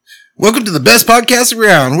Welcome to the best podcast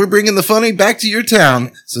around. We're bringing the funny back to your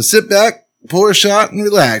town. So sit back, pour a shot, and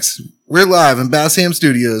relax. We're live in Bassham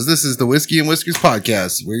Studios. This is the Whiskey and Whiskers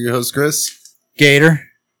podcast. We're your hosts, Chris, Gator,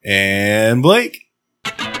 and Blake.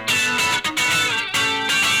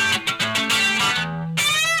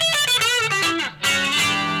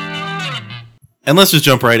 And let's just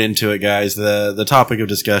jump right into it, guys. The topic of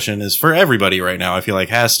discussion is for everybody right now. I feel like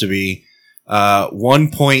has to be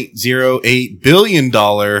 $1.08 billion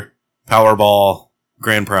Powerball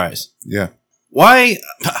grand prize. Yeah. Why?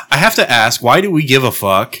 I have to ask, why do we give a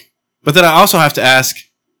fuck? But then I also have to ask,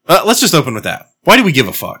 let's just open with that. Why do we give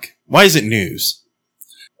a fuck? Why is it news?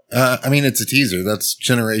 I mean, it's a teaser. That's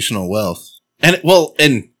generational wealth. And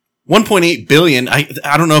 1.8 billion,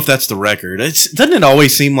 I don't know if that's the record. Doesn't it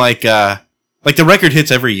always seem like the record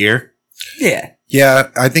hits every year? Yeah. Yeah,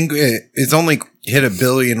 I think it's only hit $1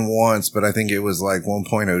 billion once, but I think it was like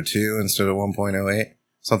 1.02 instead of 1.08.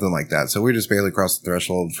 Something like that. So we just barely crossed the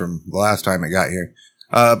threshold from the last time it got here.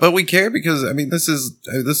 But we care because, I mean, this is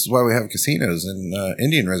why we have casinos and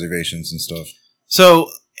Indian reservations and stuff.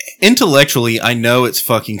 So, intellectually, I know it's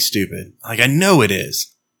fucking stupid. Like, I know it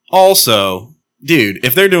is. Also, dude,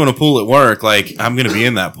 if they're doing a pool at work, like, I'm gonna be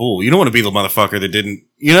in that pool. You don't want to be the motherfucker that didn't,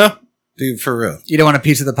 you know? Dude, for real. You don't want a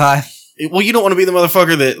piece of the pie? Well, you don't want to be the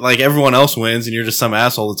motherfucker that, like, everyone else wins and you're just some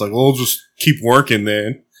asshole that's like, well, I'll just keep working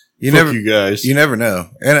then. Fuck you guys. You never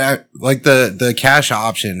know. And the cash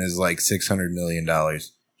option is like $600 million,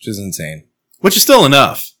 which is insane. Which is still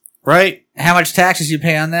enough, right? How much taxes you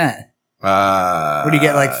pay on that? What do you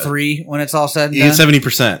get, like 3 when it's all said and You done? get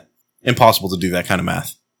 70%. Impossible to do that kind of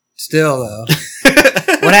math. Still, though.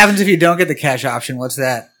 What happens if you don't get the cash option? What's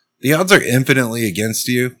that? The odds are infinitely against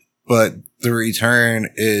you, but the return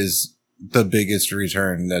is the biggest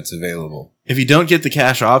return that's available. If you don't get the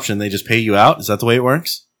cash option, they just pay you out? Is that the way it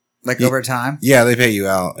works? Like over time? Yeah, they pay you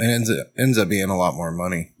out. And it ends up being a lot more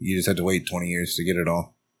money. You just have to wait 20 years to get it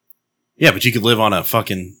all. Yeah, but you could live on a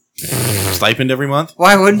fucking stipend every month.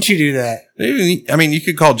 Why wouldn't you do that? I mean, you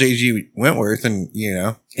could call JG Wentworth and, you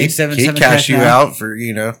know, he'd 877 cash you now? out for,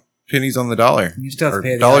 you know, pennies on the dollar. You still have to Or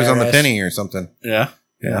pay the dollars on the IRS. penny or something. Yeah.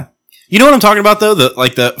 Yeah. You know what I'm talking about, though?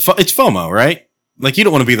 It's FOMO, right? Like, you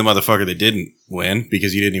don't want to be the motherfucker that didn't win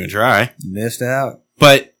because you didn't even try. Missed out.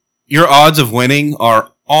 But your odds of winning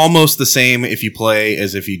are almost the same if you play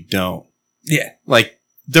as if you don't. Yeah. Like,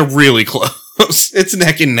 they're really close. It's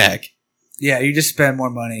neck and neck. Yeah, you just spend more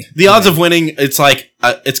money. The odds of winning, it's like,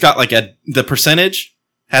 it's got like the percentage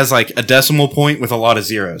has like a decimal point with a lot of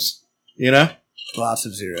zeros. You know? Lots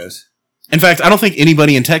of zeros. In fact, I don't think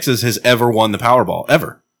anybody in Texas has ever won the Powerball,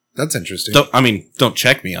 ever. That's interesting. Don't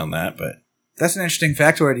check me on that, but That's an interesting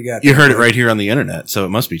factoid you got. you heard it right here on the internet, so it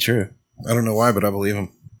must be true. I don't know why, but I believe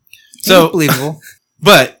him. So It's believable.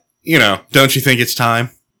 But, you know, don't you think it's time?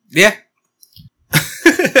 Yeah.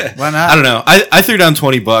 Why not? I don't know. I threw down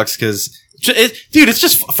 $20 because, dude, it's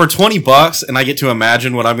just for $20 and I get to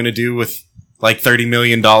imagine what I'm going to do with like $30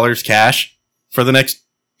 million cash for the next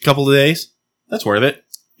couple of days. That's worth it.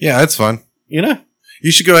 Yeah, that's fun. You know?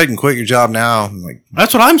 You should go ahead and quit your job now. And, like,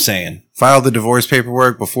 That's what I'm saying. file the divorce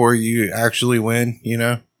paperwork before you actually win, you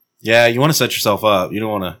know? Yeah, you want to set yourself up. You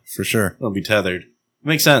don't want For sure. to be tethered. It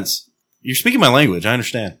makes sense. You're speaking my language. I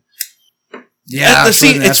understand. Yeah.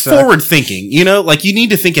 See, it's forward thinking, you know, like you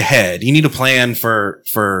need to think ahead. You need to plan for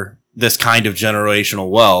this kind of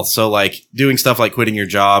generational wealth. So like doing stuff like quitting your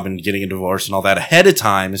job and getting a divorce and all that ahead of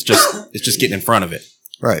time is just getting in front of it.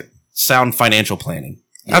 Right. Sound financial planning.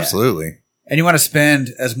 Yeah. Absolutely. And you want to spend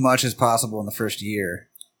as much as possible in the first year.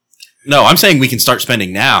 No, I'm saying we can start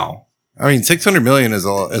spending now. I mean, 600 million is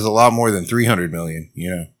a lot more than 300 million,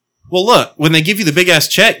 you know? Well, look, when they give you the big ass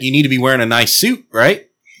check, you need to be wearing a nice suit, right?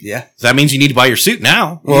 Yeah. That means you need to buy your suit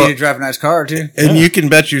now. You Well- need to drive a nice car, too. And you can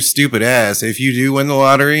bet your stupid ass, if you do win the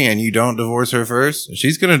lottery and you don't divorce her first,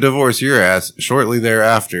 she's going to divorce your ass shortly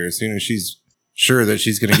thereafter, as soon as she's sure that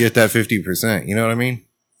she's going to get that 50%. You know what I mean?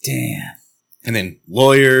 Damn. And then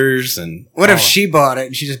lawyers and What if she bought it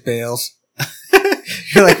and she just bails?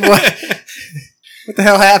 You're like, what? What the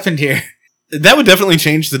hell happened here? that would definitely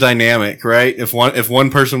change the dynamic, right? If one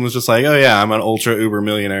person was just like, "Oh yeah, I'm an ultra uber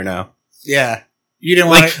millionaire now." Yeah. You didn't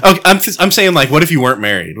want Like, to. okay, I'm saying like, what if you weren't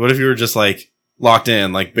married? What if you were just like locked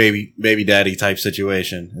in, like baby daddy type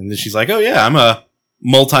situation? And then she's like, "Oh yeah, I'm a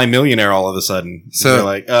multi-millionaire all of a sudden." So- you're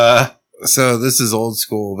like, So this is old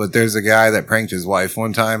school, but there's a guy that pranked his wife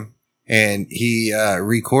one time, and he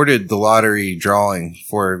recorded the lottery drawing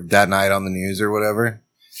for that night on the news or whatever,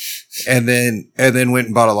 and then went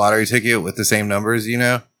and bought a lottery ticket with the same numbers, you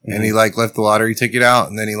know. And he like left the lottery ticket out,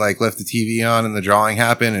 and then he like left the TV on, and the drawing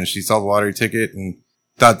happened, and she saw the lottery ticket and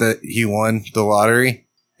thought that he won the lottery.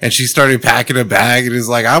 And she started packing a bag and is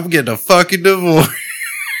like, I'm getting a fucking divorce.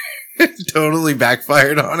 Totally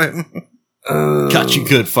backfired on him. Got you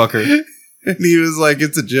good, fucker. And he was like,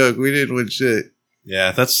 it's a joke. We didn't win shit.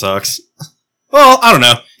 Yeah, that sucks. Well, I don't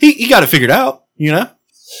know. He got it figured out, you know?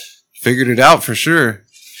 Figured it out for sure.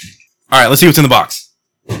 All right, let's see what's in the box.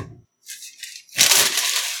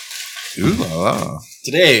 Ooh la la.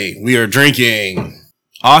 Today, we are drinking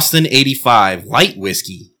Austin 85 light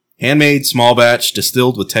whiskey. Handmade, small batch,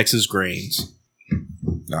 distilled with Texas grains.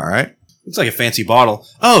 All right. Looks like a fancy bottle.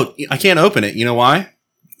 Oh, I can't open it. You know why?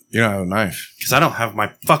 You don't have a knife. Because I don't have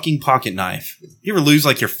my fucking pocket knife. You ever lose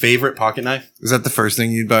like your favorite pocket knife? Is that the first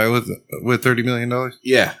thing you'd buy with $30 million?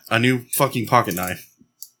 Yeah, a new fucking pocket knife.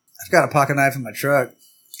 I've got a pocket knife in my truck.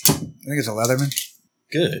 I think it's a Leatherman.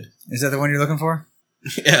 Good. Is that the one you're looking for?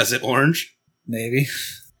 Yeah, is it orange? Maybe.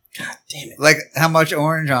 God damn it. Like, how much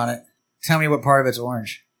orange on it? Tell me what part of it's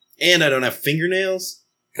orange. And I don't have fingernails?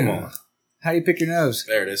 Come on. How do you pick your nose?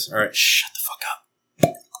 There it is. All right, shut the fuck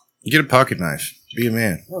up. Get a pocket knife. Be a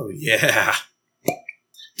man. Oh, yeah.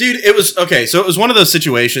 Dude, it was, okay, so it was one of those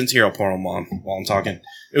situations, here, I'll pour them on while I'm talking.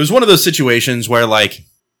 It was one of those situations where, like,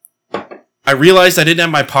 I realized I didn't have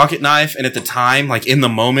my pocket knife, and at the time, like, in the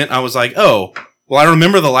moment, I was like, oh, well, I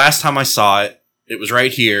remember the last time I saw it. It was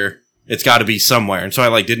right here. It's got to be somewhere. And so I,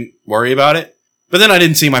 like, didn't worry about it. But then I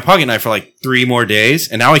didn't see my pocket knife for, like, 3 more days,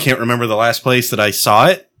 and now I can't remember the last place that I saw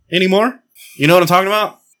it anymore. You know what I'm talking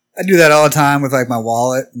about? I do that all the time with, like, my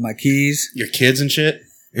wallet and my keys. Your kids and shit.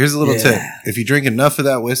 Here's a little Yeah. tip. If you drink enough of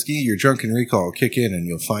that whiskey, your drunken recall will kick in and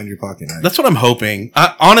you'll find your pocket knife. That's what I'm hoping.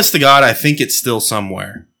 Honest to God, I think it's still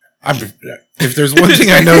somewhere. If there's one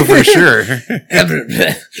thing I know for sure,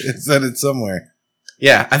 it's that it's somewhere.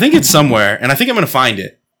 Yeah, I think it's somewhere, and I think I'm going to find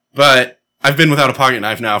it. But I've been without a pocket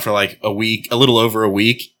knife now for like a week, a little over a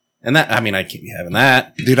week. And that, I mean, I can't be having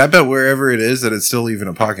that. Dude, I bet wherever it is that it's still even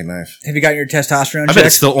a pocket knife. Have you gotten your testosterone I checked? bet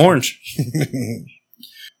it's still orange.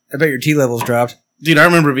 I bet your T levels dropped. Dude, I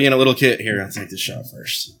remember being a little kid. Here, I'll take this shot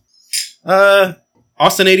first.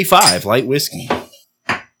 Austin 85, light whiskey.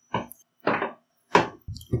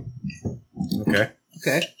 Okay.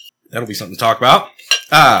 Okay. That'll be something to talk about.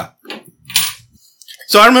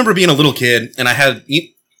 So I remember being a little kid, and I had,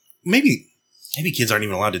 maybe kids aren't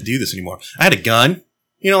even allowed to do this anymore. I had a gun,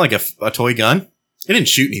 like a toy gun. It didn't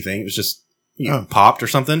shoot anything. It was just popped or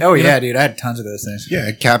something. Oh, yeah, dude. I had tons of those things. Yeah, I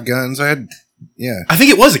had cap guns. I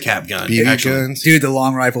think it was a cap gun. BB actually. guns. Dude, the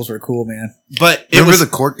long rifles were cool, man. But it Remember was the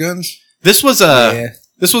cork guns? this was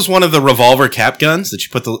This was one of the revolver cap guns that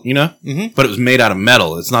you put Mm-hmm. but it was made out of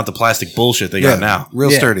metal. It's not the plastic bullshit they got now.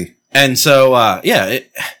 Real Yeah. sturdy. And so,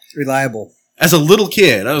 It's reliable. as a little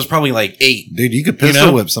kid, I was probably like 8. Dude, you could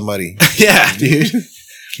pistol whip somebody. Yeah, dude.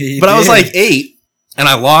 But I was like 8, and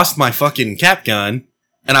I lost my fucking cap gun,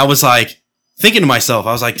 and I was like, thinking to myself,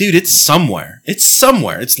 I was like, dude, it's somewhere. It's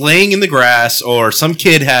somewhere. It's laying in the grass, or some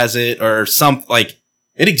kid has it, or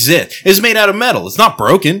it exists. It's made out of metal. It's not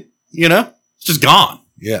broken, It's just gone.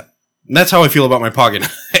 Yeah. And that's how I feel about my pocket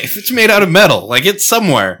knife. It's made out of metal. Like, it's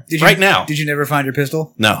somewhere. Now. Did you never find your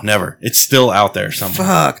pistol? No, never. It's still out there somewhere.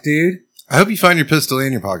 Fuck, dude. I hope you find your pistol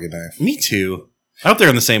and your pocket knife. Me too. I hope they're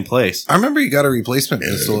in the same place. I remember you got a replacement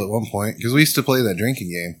pistol at one point because we used to play that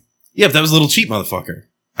drinking game. Yeah, but that was a little cheap motherfucker.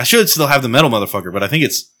 I should still have the metal motherfucker, but I think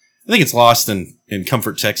it's lost in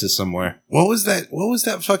Comfort, Texas somewhere. What was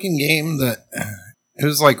that fucking game that it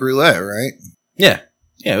was like roulette, right? Yeah.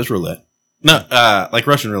 Yeah, it was roulette. No, like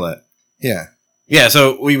Russian roulette. Yeah. Yeah,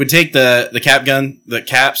 so we would take the cap gun, the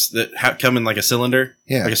caps that come in like a cylinder,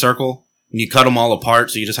 Yeah. like a circle, and you cut them all apart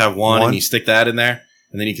so you just have one, and you stick that in there,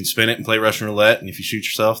 and then you can spin it and play Russian roulette, and if you shoot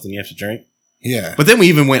yourself, then you have to drink. Yeah. But then we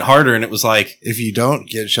even went harder, and it was like, If you don't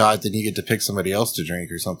get shot, then you get to pick somebody else to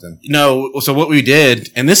drink or something. no, so what we did,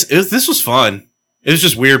 and this was fun. It was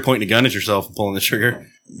just weird pointing a gun at yourself and pulling the trigger.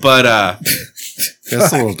 But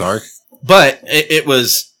That's a little dark. but it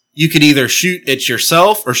was, you could either shoot at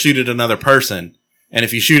yourself or shoot at another person. And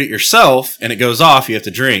if you shoot at yourself and it goes off, you have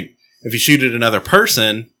to drink. If you shoot at another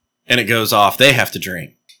person and it goes off, they have to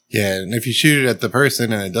drink. Yeah, and if you shoot it at the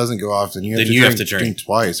person and it doesn't go off, then you have to drink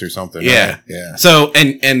twice or something. Yeah. Right? Yeah. So,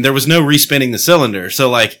 and there was no respinning the cylinder. So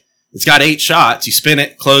like, it's got 8 shots. You spin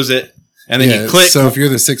it, close it, and then you click. So if you're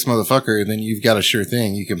the 6th motherfucker, then you've got a sure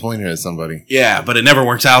thing. You can point it at somebody. Yeah, but it never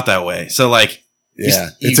works out that way. So like, Yeah.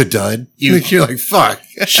 You- It's a dud. you- You're like, fuck.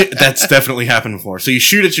 that's definitely happened before. So you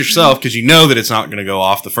shoot at yourself because you know that it's not going to go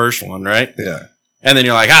off the first one, right? Yeah. And then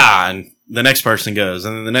you're like, and the next person goes,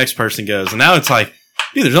 and then the next person goes. And now it's like,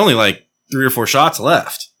 dude, there's only like 3 or 4 shots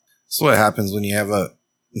left. That's what happens when you have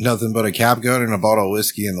nothing but a cap gun and a bottle of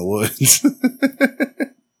whiskey in the woods.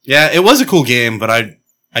 Yeah, it was a cool game, but I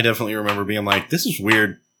definitely remember being like, this is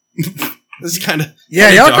weird This is kind of Yeah,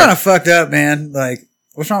 y'all kind of fucked up, man. Like,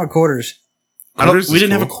 what's wrong with quarters? We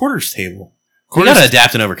didn't have a quarters table. We Quarters, gotta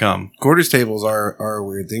adapt and overcome. quarters tables are a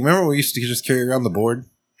weird thing. Remember we used to just carry around the board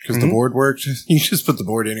because the board worked. You just put the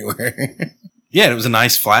board anywhere. Yeah, it was a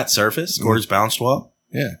nice flat surface. Quarters bounced well.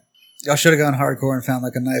 Yeah, Y'all should have gone hardcore and found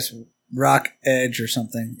like a nice rock edge or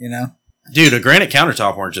something, you know? Dude, a granite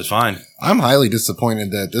countertop worked just fine. I'm highly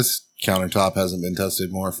disappointed that this countertop hasn't been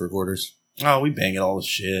tested more for quarters. Oh, we bang it all the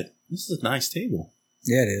shit. This is a nice table.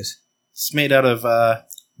 Yeah, it is. It's made out of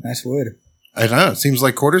Nice wood. I don't know. It seems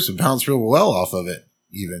like quarters have bounced real well off of it.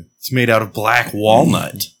 black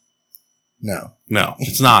walnut. No, No,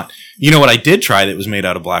 it's not. You know what I did try that was made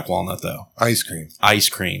out of black walnut though? ice cream. Ice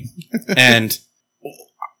cream. And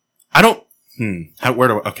I don't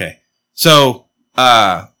okay. So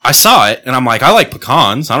I saw it and I'm like, I like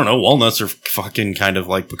pecans. I don't know, walnuts are fucking kind of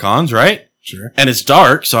like pecans, right? Sure. And it's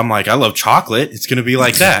dark, so I'm like, I love chocolate. It's gonna be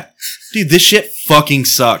like that. Dude, this shit fucking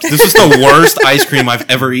sucked. This was the worst ice cream I've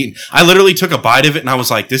ever eaten. I literally took a bite of it and I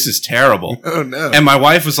was like, this is terrible. Oh no. And my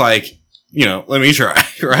wife was like, let me try,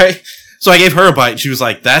 right? So I gave her a bite and she was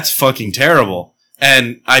like, that's fucking terrible.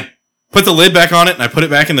 And I put the lid back on it and I put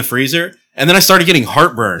it back in the freezer. And then I started getting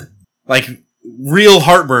heartburn. Like real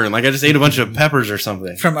heartburn. Like I just ate a bunch of peppers or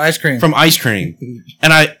something. From ice cream. From ice cream.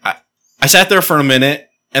 And I sat there for a minute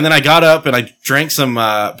and then I got up and I drank some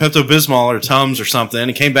Pepto-Bismol or Tums or something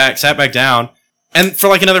and came back, sat back down. And for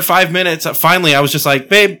like another 5 minutes, finally I was just like,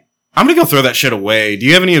 babe, I'm going to go throw that shit away. Do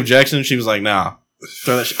you have any objections? She was like, nah.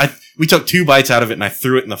 Throw that shit. We took 2 bites out of it and I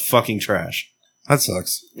threw it in the fucking trash. That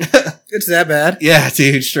sucks. It's that bad? Yeah,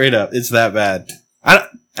 dude, straight up. It's that bad.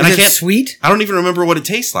 Is it sweet? I don't even remember what it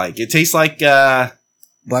tastes like. It tastes like, Black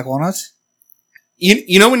walnuts?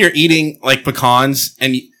 you know when you're eating like pecans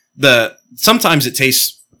and sometimes they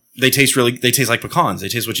taste like pecans. They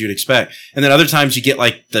taste what you'd expect. And then other times you get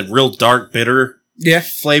like the real dark bitter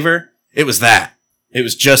flavor. It was that. It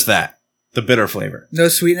was just that. The bitter flavor. No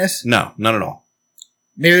sweetness? No, none at all.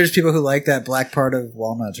 Maybe there's people who like that black part of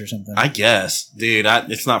walnuts or something. I guess, dude,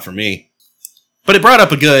 it's not for me. But it brought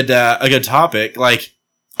up a good topic. Like,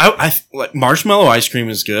 I like marshmallow ice cream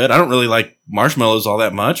is good. I don't really like marshmallows all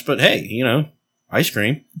that much, but hey, ice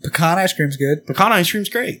cream. Pecan ice cream's good. Pecan ice cream's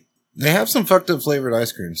great. They have some fucked up flavored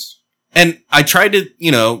ice creams. And I tried to,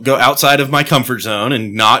 go outside of my comfort zone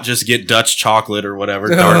and not just get Dutch chocolate or whatever,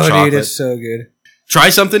 dark chocolate. Dude, it's so good. Try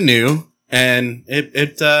something new, and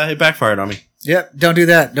it backfired on me. Yep, don't do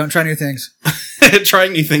that. Don't try new things.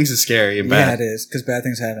 Trying new things is scary and bad. Yeah, it is, because bad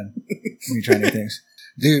things happen when you try new things.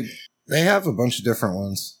 Dude, they have a bunch of different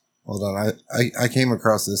ones. Hold on, I came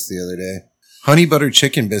across this the other day. Honey butter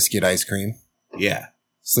chicken biscuit ice cream. Yeah.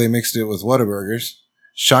 So they mixed it with Whataburgers.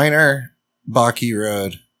 Shiner Baki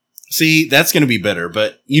Road. See, that's going to be bitter,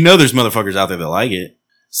 but there's motherfuckers out there that like it.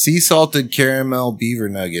 Sea salted caramel beaver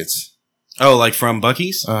nuggets. Oh, like from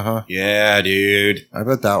Buc-ee's? Uh-huh. Yeah, dude. I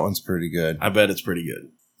bet that one's pretty good. I bet it's pretty good.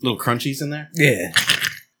 Little crunchies in there? Yeah.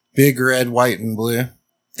 Big red, white, and blue.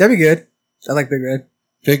 That'd be good. I like Big Red.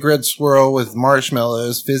 Big red swirl with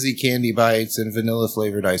marshmallows, fizzy candy bites, and vanilla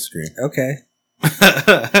flavored ice cream. Okay.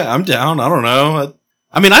 I'm down. I don't know.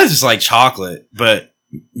 I mean, I just like chocolate, but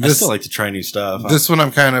I still like to try new stuff. This one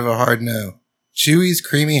I'm kind of a hard no. Chewy's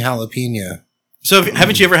creamy jalapeno. So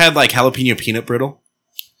haven't you ever had like jalapeno peanut brittle?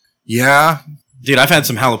 Yeah. Dude, I've had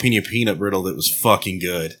some jalapeno peanut brittle that was fucking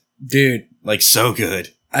good. Dude. Like so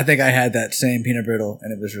good. I think I had that same peanut brittle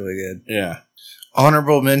and it was really good. Yeah.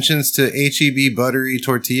 Honorable mentions to H-E-B buttery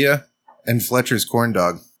tortilla and Fletcher's corn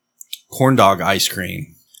dog. Corn dog ice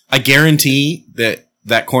cream. I guarantee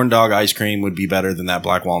that corn dog ice cream would be better than that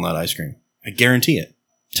black walnut ice cream. I guarantee it.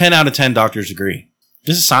 10 out of 10 doctors agree.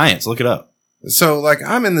 This is science. Look it up. So, like,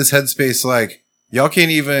 I'm in this headspace, like, y'all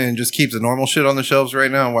can't even just keep the normal shit on the shelves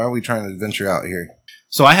right now. Why are we trying to venture out here?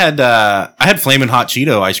 So I had Flamin' Hot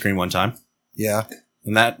Cheeto ice cream one time. Yeah.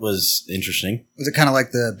 And that was interesting. Was it kind of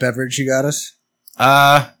like the beverage you got us?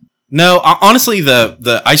 No, honestly,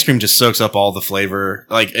 the ice cream just soaks up all the flavor.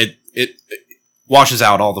 Like it washes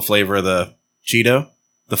out all the flavor of the Cheeto,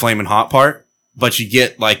 the Flamin' Hot part, but you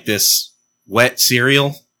get like this wet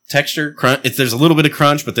cereal texture. There's a little bit of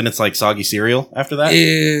crunch, but then it's like soggy cereal after that.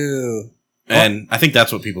 Ew. And I think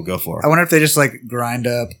that's what people go for. I wonder if they just like grind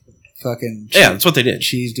up fucking that's what they did.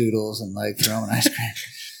 Cheese doodles and like throw them in ice cream.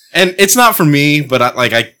 And it's not for me, but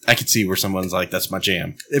I could see where someone's like, that's my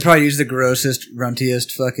jam. They probably use the grossest,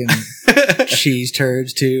 runtiest fucking cheese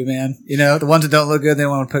turds too, man. The ones that don't look good, they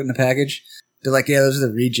don't want to put in the package. They're like, yeah, those are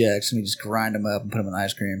the rejects, and we just grind them up and put them in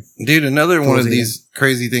ice cream. Dude, another one of these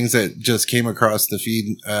crazy things that just came across the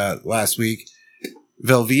feed last week.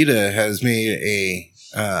 Velveeta has made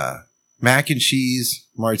a mac and cheese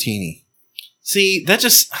martini. See, that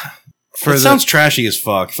just For sounds trashy as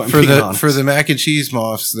fuck. If I'm for being the honest. for the mac and cheese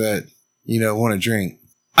moths that want to drink.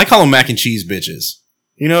 I call them mac and cheese bitches.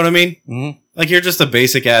 You know what I mean? Mm-hmm. Like you're just a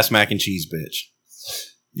basic ass mac and cheese bitch,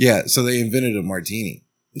 Yeah, so they invented a martini.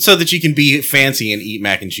 so that you can be fancy and eat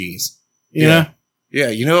mac and cheese. You Yeah. know? Yeah,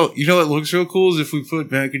 you know what looks real cool is if we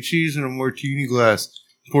put mac and cheese in a martini glass,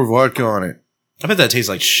 pour vodka on it. I bet that tastes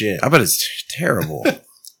like shit. I bet it's terrible.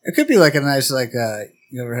 It could be like a nice, like,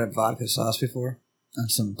 you ever had vodka sauce before? On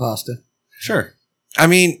some pasta? Sure. I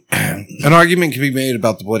mean, an argument can be made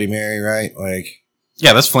about the Bloody Mary, right? Like,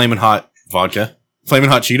 Yeah, that's flaming hot vodka. Flaming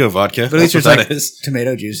hot Cheeto vodka. But at least That's there's what that like is.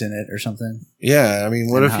 tomato juice in it or something. yeah, I mean,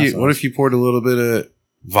 what And if hot sauce. you poured a little bit of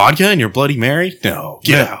Vodka in your Bloody Mary? No.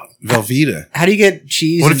 Get out. Velveeta? How do you get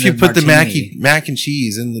cheese? What in if you the put the martini? mac and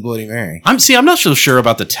cheese in the Bloody Mary? I'm not so sure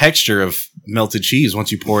about the texture of melted cheese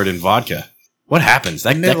once you pour it in vodka. What happens?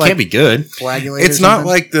 That Isn't it that like- can't be good. Coagulate It's or not something?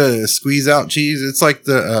 like the squeeze out cheese. It's like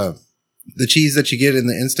the cheese that you get in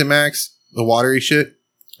the Instant Max, the watery shit.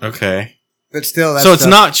 Okay. But still, that's So it's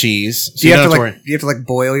not cheese. So Do you have to don't like? Do you have to like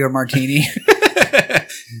boil your martini?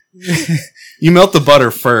 You melt the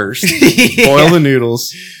butter first. Boil the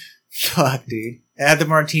noodles. Fuck, dude. Add the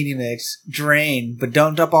martini mix. Drain, but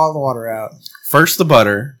don't dump all the water out. First the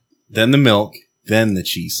butter, then the milk, then the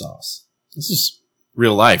cheese sauce. This is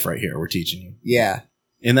real life right here. We're teaching you Yeah,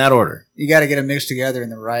 in that order. you got to get them mixed together in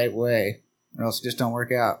the right way, or else it just don't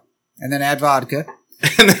work out. And then add vodka.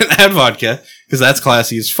 And then add vodka because that's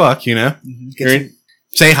classy as fuck. You know. Get You're some-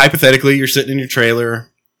 say hypothetically you're sitting in your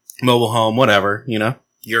trailer, mobile home, whatever. You know,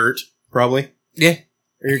 yurt probably, yeah,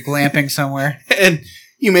 or you're glamping somewhere. and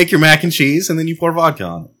you make your mac and cheese, and then you pour vodka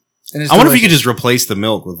on it. And it's I wonder if you could delicious. just replace the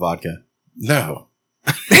milk with vodka. No.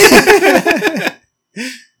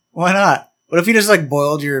 Why not? What if you just like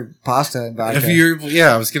boiled your pasta in vodka?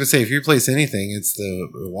 I was gonna say if you replace anything, it's the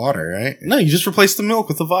water, right? No, you just replace the milk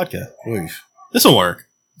with the vodka. Oof. This will work.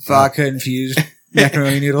 vodka infused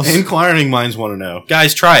macaroni noodles. Inquiring minds want to know.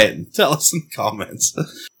 Guys, try it and tell us in the comments.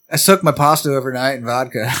 I soaked my pasta overnight in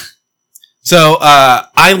vodka. So,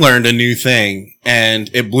 I learned a new thing, and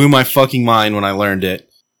it blew my fucking mind when I learned it.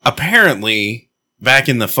 Apparently, back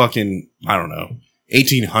in the fucking, I don't know,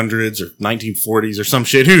 1800s or 1940s or some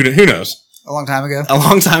shit, who knows? A long time ago. A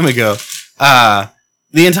long time ago,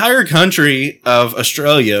 the entire country of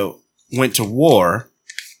Australia went to war,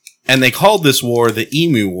 and they called this war the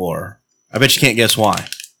Emu War. I bet you can't guess why.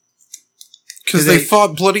 Because Did they they-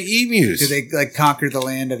 fought bloody emus. Did they like conquer the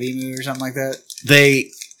land of emu or something like that? They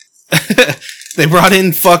they brought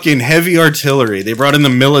in fucking heavy artillery. They brought in the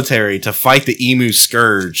military to fight the emu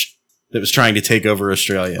scourge that was trying to take over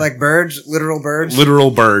Australia. Like birds, literal birds.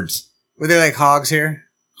 literal birds. Were they like hogs here?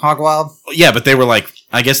 Hog wild? Yeah, but they were like,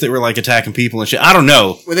 I guess they were like attacking people and shit. I don't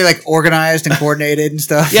know. Were they like organized and coordinated and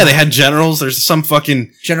stuff? Yeah, they had generals. There's some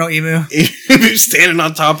fucking General Emu. emu standing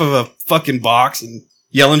on top of a fucking box and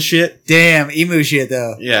yelling shit. Damn, emu shit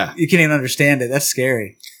though. Yeah. You can't even understand it. That's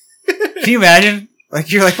scary. Can you imagine?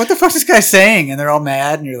 Like you're like, what the fuck is this guy saying? And they're all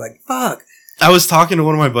mad, and you're like, fuck. I was talking to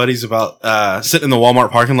one of my buddies about sitting in the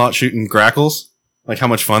Walmart parking lot shooting grackles. Like how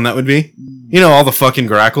much fun that would be. You know, all the fucking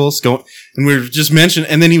grackles going, and we were just mentioning,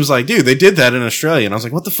 and then he was like, dude, they did that in Australia. And I was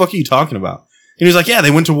like, what the fuck are you talking about? And he was like, yeah,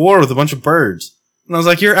 they went to war with a bunch of birds. And I was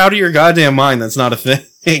like, you're out of your goddamn mind. That's not a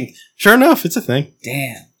thing. Sure enough, it's a thing.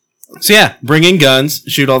 Damn. So yeah, bring in guns,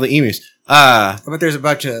 shoot all the emus. I bet there's a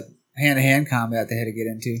bunch of hand-to-hand combat they had to get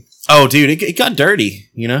into. Oh, dude, it got dirty.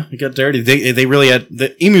 You know, it got dirty. They really had,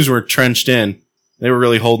 the emus were trenched in. They were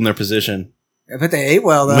really holding their position. I bet they ate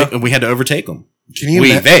well though. We had to overtake them. Can you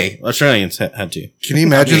Australians had to. Can you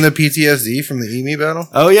imagine the PTSD from the emu battle?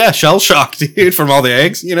 Oh yeah, shell shock, dude, from all the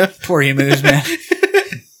eggs, you know? Poor emus, man.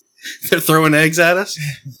 They're throwing eggs at us.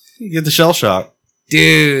 You get the shell shock.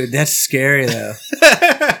 Dude, that's scary though.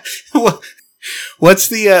 What's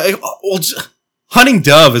the, hunting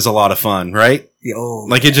dove is a lot of fun, right? Yeah, oh,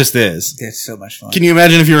 Like it just is. it's so much fun. Can you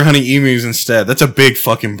imagine if you were hunting emus instead? That's a big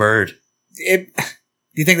fucking bird. Do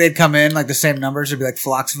you think they'd come in like the same numbers? There'd be like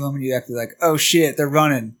flocks of them, and you'd have to be like, oh shit, they're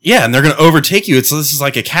running. Yeah, and they're going to overtake you. This is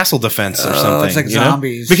like a castle defense or Oh, something. it's like you know?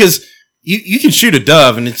 zombies. Because you can shoot a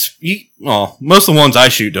dove and most of the ones I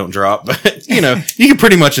shoot don't drop, but you know, you can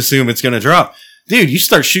pretty much assume it's going to drop. Dude, you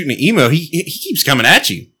start shooting an emo, he keeps coming at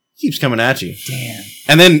you. He keeps coming at you. Damn.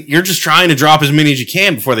 And then you're just trying to drop as many as you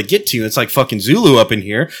can before they get to you. It's like fucking Zulu up in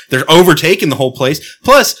here. They're overtaking the whole place.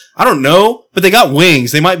 Plus, I don't know, but they got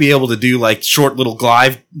wings. They might be able to do like short little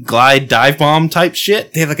glide dive bomb type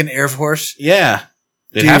shit. They have like an air force Yeah.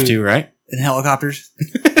 They'd Dude. have to, right? and helicopters.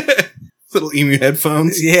 Little emu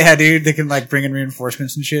headphones. Yeah, dude, they can like bring in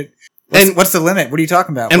reinforcements and shit. What's the limit? What are you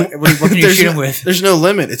talking about? And What can you there's shoot no- him with? There's no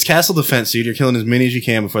limit. It's castle defense, dude. You're killing as many as you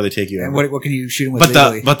can before they take you And over. what can you shoot him with? But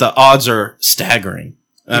legally? the odds are staggering.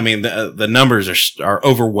 I mean, the numbers are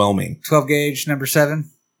overwhelming. 12 gauge number 7.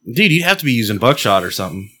 Dude, you'd have to be using buckshot or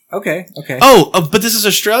something. Okay. Oh, but this is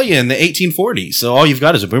Australia in the 1840s, so all you've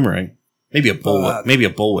got is a boomerang. Maybe a bullwhip. Maybe a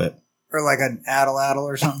bullwhip. Or like an addle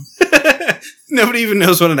or something. Nobody even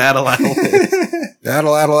knows what an addle-addle is.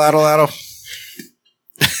 Addle.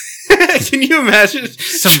 Can you imagine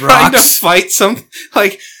Some trying rocks. to fight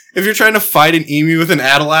like, if you're trying to fight an emu with an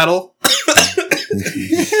addle-addle,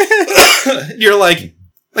 you're like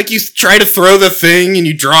you try to throw the thing and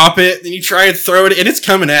you drop it, then you try and throw it and it's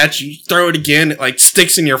coming at you. You throw it again, it like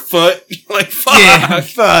sticks in your foot. You're like, fuck. Yeah,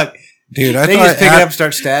 fuck. Dude, I They thought just pick it up and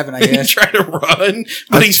start stabbing, I And you guess. try to run,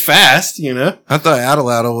 but he's fast, you know? I thought addle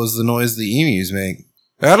was the noise the emus make.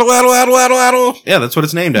 Addle. Yeah, that's what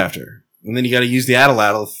it's named after. And then you gotta use the addle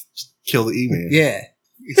to kill the emu. Yeah,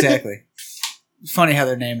 exactly. It's funny how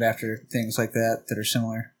they're named after things like that are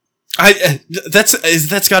similar.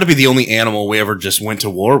 That's got to be the only animal we ever just went to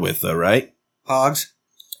war with, though, right? Hogs.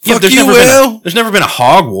 Yeah, Fuck there's you, never Will. there's never been a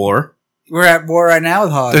hog war. We're at war right now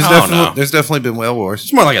with hogs. There's definitely been whale wars.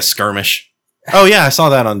 It's more like a skirmish. Oh yeah, I saw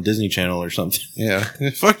that on Disney Channel or something. Yeah.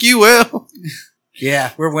 Fuck you, Will.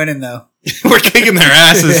 Yeah, we're winning though. We're kicking their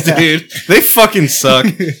asses, Yeah. dude. They fucking suck.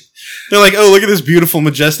 They're like, oh, look at this beautiful,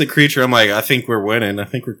 majestic creature. I'm like, I think we're winning. I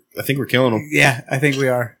think we're killing them. Yeah, I think we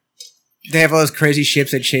are. They have all those crazy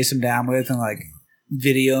ships they chase them down with and like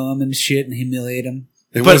video them and shit and humiliate them.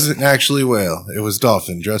 It But- wasn't actually whale. It was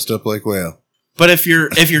dolphin dressed up like whale. But if you're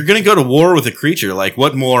gonna go to war with a creature, like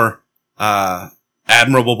what more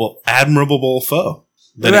admirable foe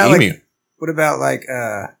than What an about, emu? What about like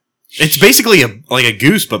It's basically like a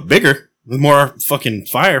goose, but bigger with more fucking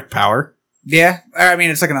firepower. yeah, I mean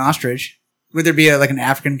it's like an ostrich. Would there be like an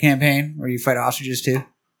African campaign where you fight ostriches too?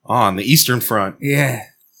 On the Eastern Front Yeah,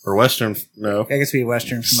 or Western? No, I guess it'd be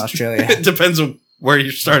Western from Australia. it depends on where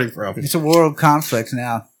you're starting from. It's a world conflict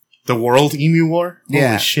now. The World Emu War. Holy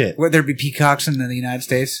Yeah. shit! Would there be peacocks in the United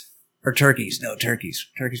States? Or turkeys? No, turkeys.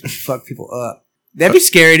 Turkeys would fuck people up. That'd be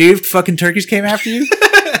scary, dude. If fucking turkeys came after you.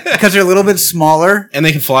 Because they're a little bit smaller. And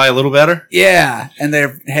they can fly a little better. Yeah. And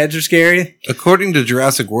their heads are scary. According to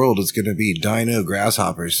Jurassic World, it's going to be dino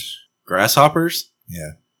grasshoppers. Grasshoppers.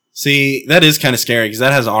 Yeah. See, that is kind of scary because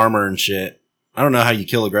that has armor and shit. I don't know how you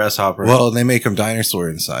kill a grasshopper. Well, they make them dinosaur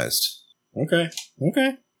incised. Okay.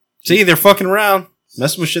 See, they're fucking around,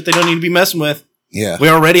 messing with shit they don't need to be messing with. Yeah. We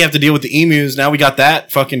already have to deal with the emus. Now we got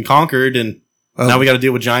that fucking conquered, and Oh, now we got to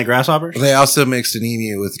deal with giant grasshoppers. they also mixed an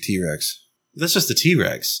emu with a T-Rex. That's just a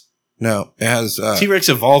T-Rex. No, it has T-Rex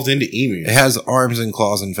evolved into emus, it has arms and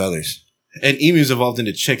claws and feathers. and emus evolved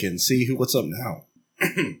into chickens. See what's up now.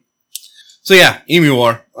 So yeah, emu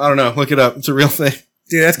war. I don't know. Look it up. It's a real thing.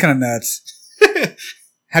 Dude, that's kind of nuts.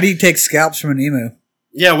 How do you take scalps from an emu?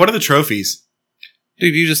 Yeah. What are the trophies?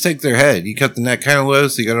 Dude, you just take their head. You cut the neck kind of low,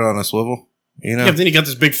 so you got it on a swivel. You know, Yeah, but then you got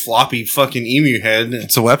this big floppy fucking emu head.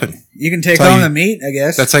 it's a weapon. You can take That's how on you- the meat, I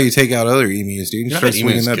guess. That's how you take out other emus, dude. You Yeah, start that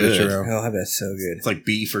swinging emu's that bitch good. around. Oh, I bet so good. It's like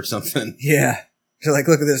beef or something. Yeah. So like,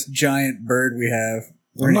 look at this giant bird we have.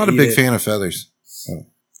 We're I'm gonna not a eat big it. fan of feathers.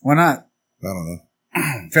 Why not? I don't know.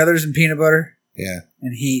 Feathers and peanut butter Yeah.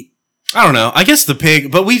 and heat. I don't know. I guess the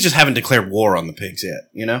pig, but we just haven't declared war on the pigs yet.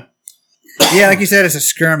 You know. Yeah, like you said, it's a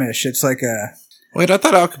skirmish. It's like a... Wait, I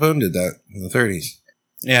thought Al Capone did that in the 30s.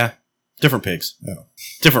 Yeah. Different pigs. Oh.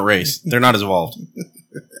 Different race. They're not as evolved.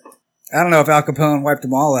 I don't know if Al Capone wiped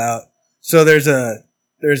them all out. So there's a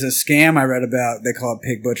scam I read about. They call it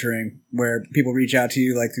pig butchering, where people reach out to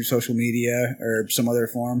you like through social media or some other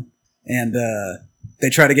form, and they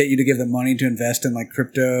try to get you to give them money to invest in like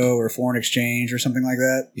crypto or foreign exchange or something like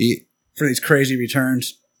that for these crazy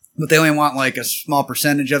returns. But they only want like a small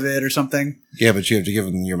percentage of it or something. Yeah, but you have to give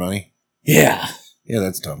them your money. Yeah. Yeah,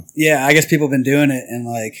 that's dumb. Yeah, I guess people have been doing it and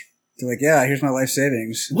like they're like, yeah, here's my life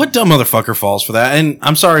savings. What dumb motherfucker falls for that? And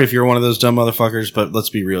I'm sorry if you're one of those dumb motherfuckers, but let's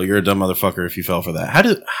be real. You're a dumb motherfucker if you fell for that.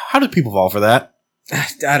 How do people fall for that?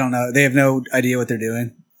 I don't know. They have no idea what they're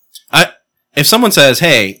doing. If someone says,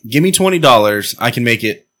 "Hey, give me $20, I can make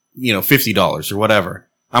it, $50 or whatever."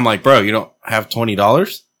 I'm like, "Bro, you don't have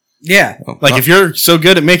 $20?" Yeah. Like, if you're so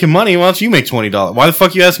good at making money, why don't you make $20? Why the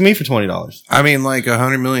fuck you asking me for $20? I mean, like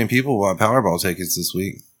 100 million people bought Powerball tickets this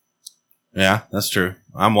week. Yeah, that's true.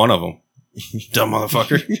 I'm one of them. Dumb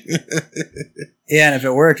motherfucker. Yeah, and if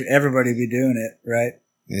it worked, everybody would be doing it, right?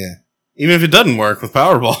 Yeah. Even if it doesn't work with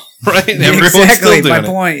Powerball, right? Everyone's Exactly, still my doing it.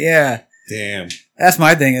 point, yeah. Damn. That's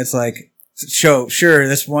my thing. It's like, sure,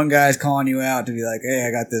 this one guy's calling you out to be like, hey,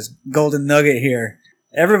 I got this golden nugget here.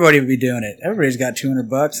 Everybody would be doing it. Everybody's got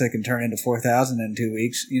 $200 they can turn into 4,000 in 2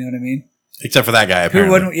 weeks. You know what I mean? Except for that guy, Who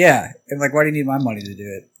apparently. wouldn't? Yeah. And like, why do you need my money to do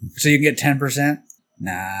it? So you can get 10%?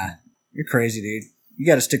 Nah, you're crazy, dude. You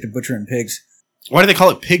got to stick to butchering pigs. Why do they call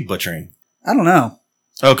it pig butchering? I don't know.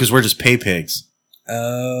 Oh, because we're just pay pigs.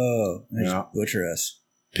 Oh, they Yeah. just butcher us,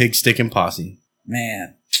 Pig sticking posse.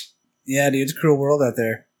 man. Yeah, dude, it's a cruel world out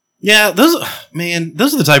there. Yeah, those are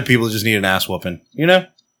the type of people that just need an ass whooping. You know?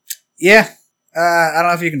 Yeah. I don't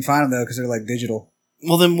know if you can find them though, because they're like digital.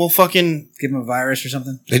 Well, then we'll fucking Give them a virus or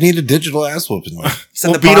something. They need a digital ass whooping.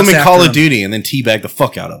 Send we'll the beat them bots in after Call of them. Duty and then teabag the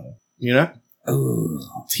fuck out of them. You know? Ooh.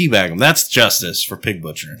 Teabag them. That's justice for pig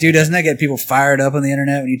butchering. Dude, doesn't that get people fired up on the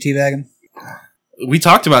internet when you teabag them? We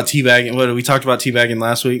talked about teabagging. We talked about teabagging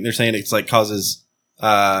last week. They're saying it's like causes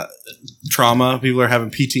trauma. People are having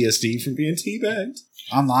PTSD from being teabagged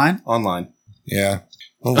Online? online. Yeah.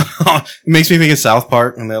 It makes me think of South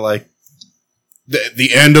Park when they're like, the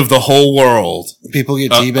end of the whole world. People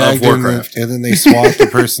get Of teabagged and Warcraft. then they swat the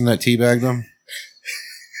person that teabagged them.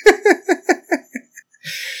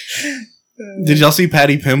 Did y'all see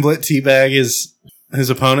Patty Pimblett teabag his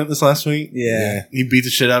opponent this last week? Yeah. He beat the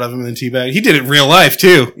shit out of him and then teabag. He did it in real life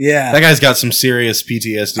too. Yeah. That guy's got some serious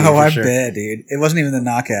PTSD. Oh, for I sure. bet, dude. It wasn't even the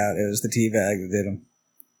knockout. It was the teabag that did him.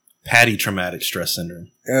 Patty traumatic stress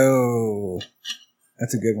syndrome Oh.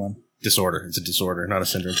 That's a good one. disorder. It's a disorder, not a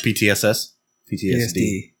syndrome. PTSS.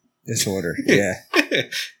 PTSD. Disorder. Yeah.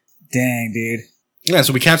 Dang, dude. Yeah,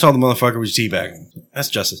 so we catch all the motherfucker with teabagging. That's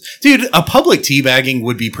justice. Dude, a public teabagging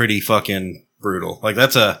would be pretty fucking brutal. Like,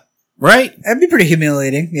 that's a... Right? That'd be pretty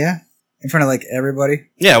humiliating, yeah. In front of, like, everybody.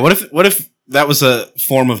 Yeah, what if that was a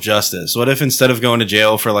form of justice? What if instead of going to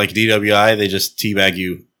jail for, like, DWI, they just teabag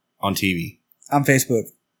you on TV? On Facebook.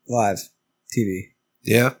 Live. TV.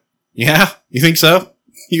 Yeah. Yeah? You think so?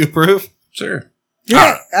 You approve? Sure.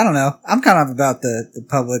 Yeah, I don't know. I'm kind of about the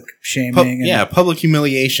public shaming. Yeah, public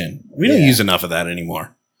humiliation. We don't Yeah. use enough of that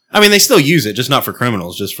anymore. I mean, they still use it, just not for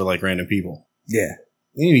criminals, just for, like, random people. Yeah.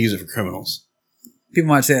 They need to use it for criminals. People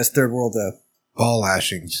might say that's third world, though. Ball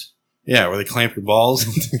lashings. Yeah, where they clamp your balls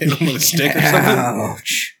and hit them with a stick or something.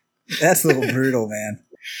 Ouch. That's a little brutal, man.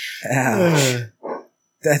 Ouch.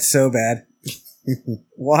 That's so bad.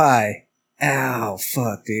 Why? Ow,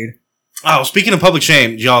 fuck, dude. Oh, speaking of public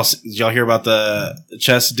shame, did y'all hear about the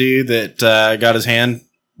chess dude that got his hand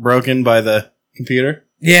broken by the computer?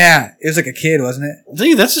 Yeah, it was like a kid, wasn't it?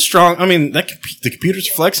 Dude, that's a strong... I mean, the computer's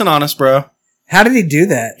flexing on us, bro. How did he do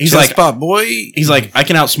that? He's Chess like, spot boy. he's like, I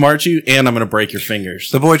can outsmart you, and I'm going to break your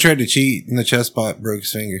fingers. The boy tried to cheat, and the chess spot broke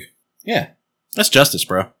his finger. Yeah, that's justice,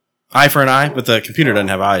 bro. Eye for an eye, but the computer doesn't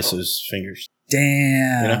have eyes, so his fingers.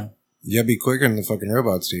 Damn. You know? You gotta be quicker than the fucking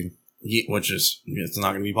robots, dude. Which is, it's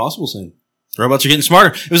not going to be possible soon. Robots are getting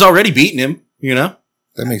smarter. It was already beating him, you know?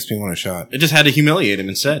 That makes me want a shot. It just had to humiliate him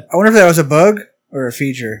instead. I wonder if that was a bug or a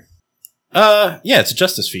feature. Yeah, it's a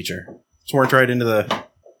justice feature. It's worked right into the...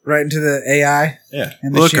 Right into the AI. Yeah.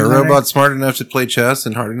 And Look, a machine learning? robot smart enough to play chess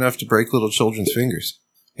and hard enough to break little children's fingers.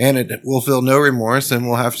 And it will feel no remorse, and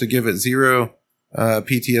we'll have to give it zero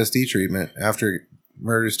PTSD treatment after it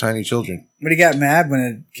murders tiny children. But he got mad when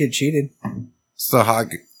a kid cheated. It's the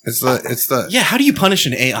hog. It's the. Yeah, how do you punish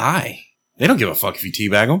an AI? They don't give a fuck if you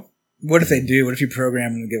teabag them. What if they do? What if you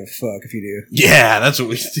program them to give a fuck if you do? Yeah, that's what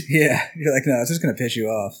we do. Yeah. You're like, no, it's just going to piss you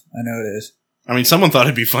off. I know it is. I mean, someone thought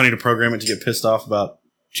it'd be funny to program it to get pissed off about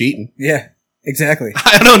cheating. Yeah, exactly.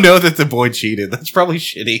 I don't know that the boy cheated. That's probably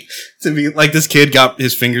shitty to be like this kid got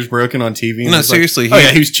his fingers broken on TV. And No, was like, seriously, oh he-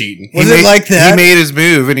 yeah, he was cheating. Was it like that? He made his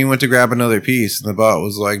move, and he went to grab another piece, and the bot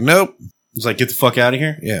was like, "Nope." He was like, get the fuck out of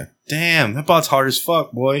here. Yeah. Damn, that bot's hard as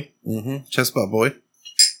fuck, boy. Mm-hmm. Chess bot boy.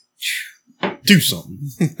 Do something.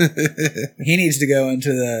 He needs to go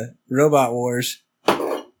into the robot wars.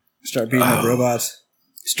 Start beating up Oh. robots.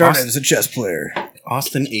 Started as a chess player.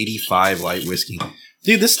 Austin 85 light whiskey.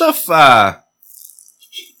 Dude, this stuff,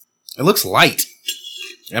 it looks light.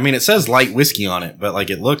 I mean, it says light whiskey on it, but like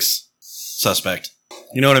it looks suspect.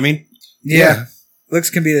 You know what I mean? Yeah. Looks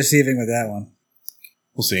can be deceiving with that one.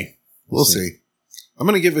 We'll see. We'll see. I'm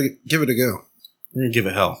gonna give it a go. We're going to give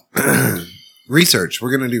it hell. Research.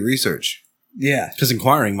 We're gonna do research. Yeah. Because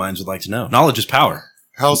inquiring minds would like to know. Knowledge is power.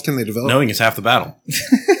 How else can they develop? Knowing is half the battle.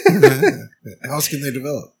 How else can they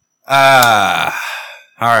develop? All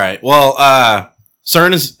right. Well,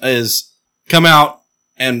 CERN is come out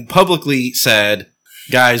and publicly said,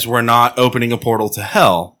 guys, we're not opening a portal to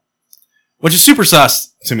hell, which is super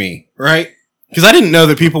sus to me, right? Because I didn't know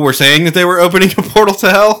that people were saying that they were opening a portal to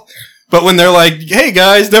hell. But when they're like, hey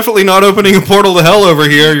guys, definitely not opening a portal to hell over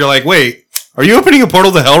here, you're like, wait, are you opening a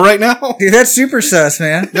portal to hell right now? Dude, that's super sus,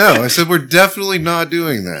 man. No, I said we're definitely not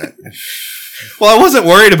doing that. Well, I wasn't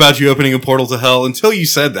worried about you opening a portal to hell until you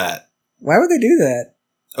said that. Why would they do that?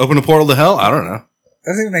 Open a portal to hell? I don't know.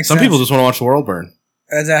 Doesn't even make Some sense. people just want to watch the world burn.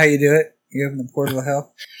 Is that how you do it? You open the portal to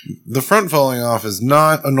hell? The front falling off is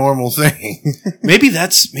not a normal thing. Maybe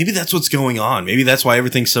that's what's going on. Maybe that's why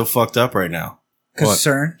everything's so fucked up right now. Because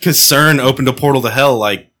CERN? Because CERN opened a portal to hell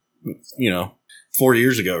 4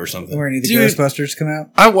 years ago or something. Where any of the Dude. Ghostbusters come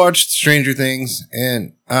out? I watched Stranger Things,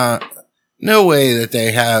 and no way that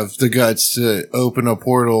they have the guts to open a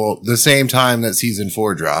portal the same time that season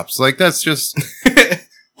 4 drops. Like, that's just...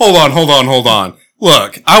 Hold on.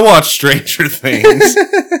 Look, I watched Stranger Things.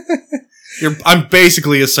 I'm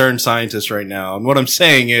basically a CERN scientist right now, and what I'm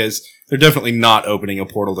saying is they're definitely not opening a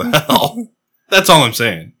portal to hell. That's all I'm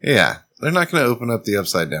saying. Yeah, they're not going to open up the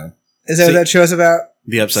Upside Down. Is that what that show's about?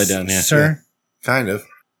 The Upside Down, yeah. CERN? Kind of.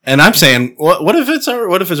 And I'm saying, what if it's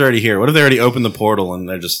already here? What if they already opened the portal and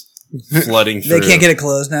they're just flooding through? They can't get it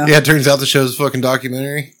closed now? Yeah, it turns out the show's a fucking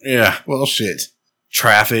documentary. Yeah. Well, shit.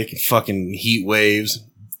 Traffic, fucking heat waves,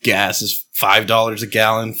 gas is $5 a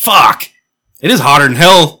gallon. Fuck! It is hotter than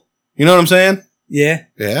hell. You know what I'm saying? Yeah.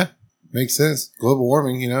 Yeah, makes sense. Global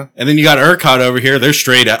warming, you know. And then you got ERCOT over here. They're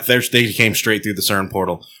straight out. They came straight through the CERN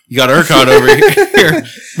portal. You got ERCOT over here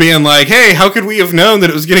being like, hey, how could we have known that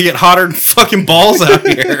it was going to get hotter than fucking balls out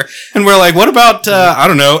here? And we're like, what about, I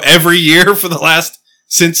don't know, every year for the last,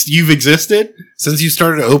 since you've existed? Since you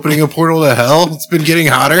started opening a portal to hell, it's been getting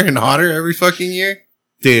hotter and hotter every fucking year.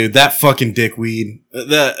 Dude, that fucking dickweed.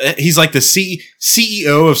 He's like the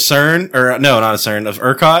CEO of CERN, or no, not of CERN, of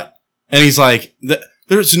ERCOT. And he's like,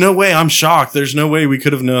 there's no way, I'm shocked. There's no way we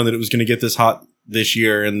could have known that it was going to get this hot this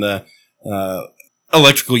year and the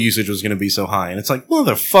electrical usage was going to be so high. And it's like,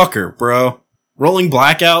 motherfucker, bro. Rolling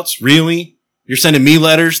blackouts? Really? You're sending me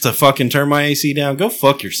letters to fucking turn my AC down? Go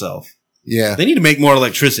fuck yourself. Yeah, They need to make more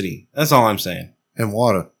electricity. That's all I'm saying. and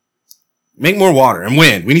water. Make more water and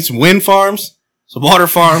wind. We need some wind farms, some water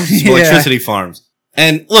farms, some Yeah. electricity farms.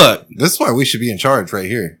 And look, This is why we should be in charge right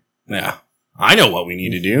here. yeah, I know what we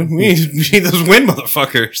need to do. We need those wind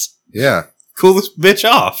motherfuckers. Yeah, Cool this bitch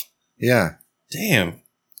off. yeah. Damn.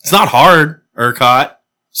 It's not hard, ERCOT.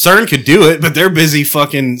 CERN could do it, but they're busy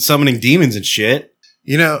fucking summoning demons and shit.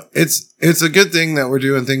 You know, it's a good thing that we're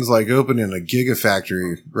doing things like opening a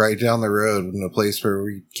gigafactory right down the road in a place where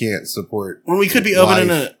we can't support. When we could be life.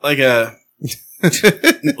 opening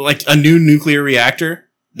a new nuclear reactor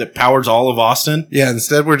that powers all of Austin Yeah,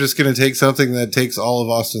 instead we're just going to take something that takes all of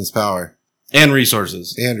Austin's power and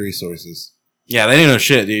resources. and resources. Yeah, they didn't know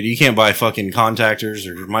shit, dude. You can't buy fucking contactors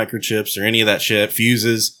or microchips or any of that shit,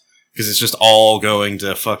 fuses, because it's just all going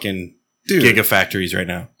to fucking Dude, gigafactories right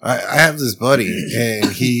now. I have this buddy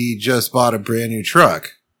and he just bought a brand new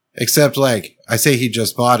truck. Except like, I say he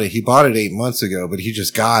just bought it. He bought it 8 months ago, but he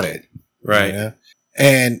just got it. Right. You know?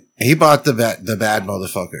 And he bought the bad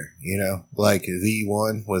motherfucker, you know, like the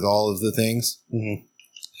one with all of the things. Mm-hmm.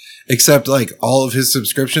 Except like all of his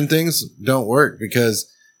subscription things don't work because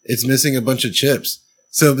it's missing a bunch of chips.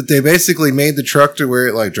 So, but they basically made the truck to where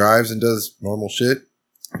it like drives and does normal shit,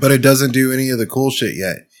 but it doesn't do any of the cool shit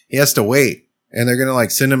yet. He has to wait, and they're gonna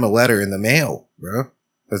like send him a letter in the mail, bro.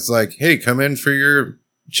 It's like, hey, come in for your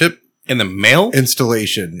chip In the mail?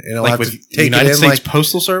 installation, and he'll Like have with to take United it in. States Like,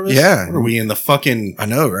 Postal Service? Yeah. What are we in the fucking I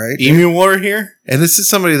know, right? emu war here? And this is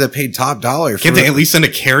somebody that paid top dollar for Can't they at least send a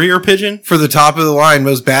carrier pigeon? for the top of the line,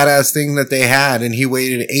 most badass thing that they had, and he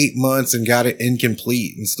waited 8 months and got it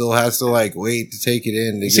incomplete, and still has to like wait to take it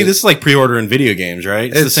in. To See, this is like pre-ordering video games, right?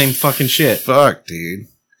 It's the It's same fucking shit. Fuck, dude.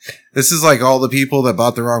 This is like all the people that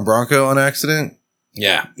bought the wrong Bronco on accident.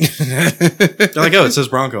 Yeah. This They're like, oh, it says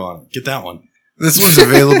Bronco on it. Get that one. one's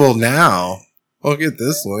available now. I'll get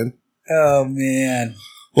this one. Oh, man.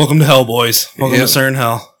 Welcome to hell, boys. Welcome Yep. to CERN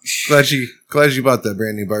hell. Glad you bought that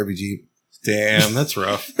brand new Barbie Jeep. Damn, that's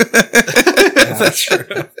rough. That's true.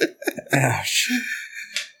 Ouch.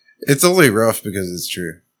 It's only rough because it's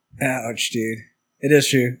true. Ouch, dude. It is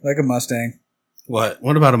true. Like a Mustang. What?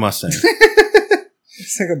 What about a Mustang?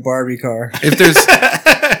 It's like a Barbie car.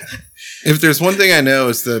 If there's one thing I know,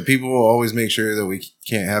 it's that people will always make sure that we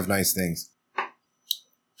can't have nice things.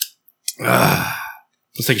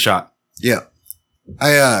 Let's take a shot. Yeah.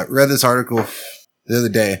 I read this article the other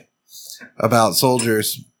day about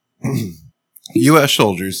soldiers, U.S.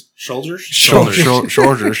 soldiers, Shoulders?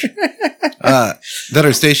 soldiers, that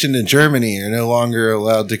are stationed in Germany are no longer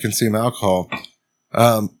allowed to consume alcohol.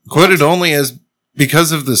 Quoted only as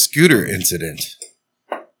because of the scooter incident.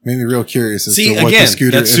 Made me real curious as See, to what again, the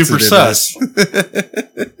scooter that's super incident sus.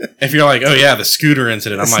 is. If you're like, oh yeah, the scooter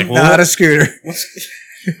incident. I'm It's like, not well, a scooter.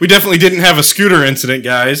 we definitely didn't have a scooter incident,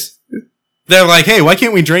 guys. they're like, hey, why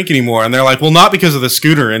can't we drink anymore? And they're like, well, not because of the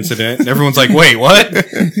scooter incident. And everyone's like, wait, what?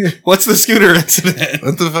 What's the scooter incident?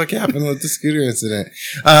 What the fuck happened with the scooter incident?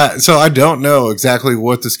 So I don't know exactly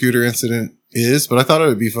what the scooter incident is, but I thought it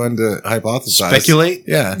would be fun to hypothesize. Speculate?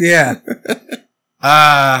 Yeah. Yeah.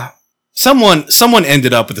 Someone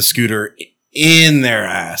ended up with a scooter in their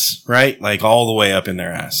ass, right? Like all the way up in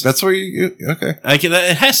their ass. That's where you, okay. Like it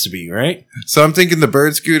has to be, right? So I'm thinking the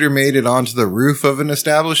bird scooter made it onto the roof of an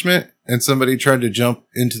establishment and somebody tried to jump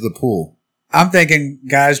into the pool. I'm thinking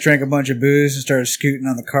guys drank a bunch of booze and started scooting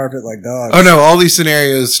on the carpet like dogs. Oh no, all these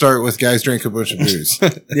scenarios start with guys drink a bunch of booze.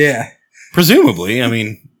 Yeah. Presumably, I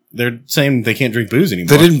mean, they're saying they can't drink booze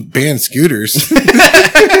anymore. They didn't ban scooters.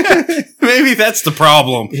 Maybe that's the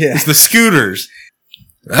problem. Yeah. It's the scooters.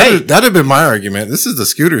 That'd have been my argument. This is the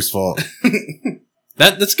scooter's fault.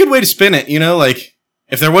 That's a good way to spin it. You know, like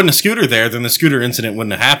if there wasn't a scooter there, then the scooter incident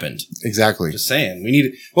wouldn't have happened. Exactly. Just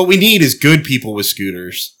saying, what we need is good people with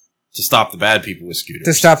scooters to stop the bad people with scooters.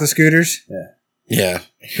 To stop the scooters? Yeah.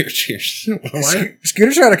 Cheers.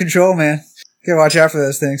 Scooters are out of control, man. You gotta watch out for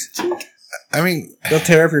those things. I mean, They'll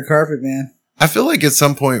tear up your carpet, man. I feel like at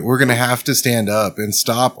some point we're going to have to stand up and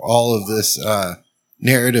stop all of this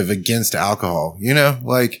narrative against alcohol. You know,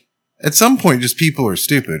 like at some point just people are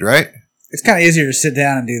stupid, right? It's kind of easier to sit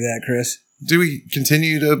down and do that, Chris. Do we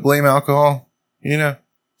continue to blame alcohol? You know?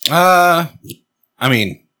 I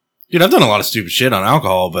mean, dude, I've done a lot of stupid shit on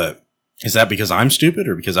alcohol, but is that because I'm stupid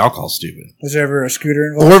or because alcohol's stupid? Was there ever a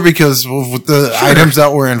scooter involved? Or because of the items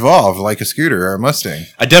that were involved, like a scooter or a Mustang.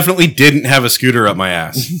 I definitely didn't have a scooter up my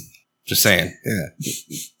ass. Just saying. Yeah.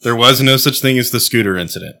 There was no such thing as the scooter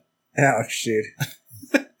incident. Ouch, dude.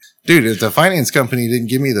 Dude, if the finance company didn't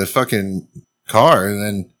give me the fucking car,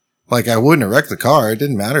 then like I wouldn't have wrecked the car. It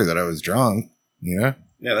didn't matter that I was drunk, you know?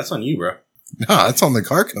 Yeah, that's on you, bro. No, that's on the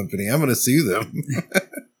car company. I'm going to sue them.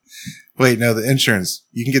 Wait, no, the insurance.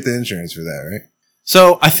 You can get the insurance for that, right?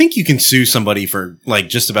 So I think you can sue somebody for like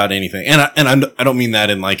just about anything. And I don't mean that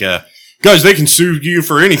in like a, guys, they can sue you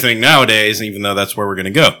for anything nowadays, even though that's where we're going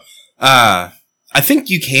to go. I think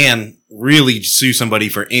you can really sue somebody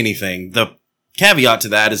for anything. The caveat to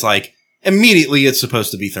that is like immediately it's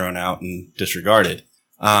supposed to be thrown out and disregarded.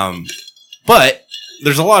 But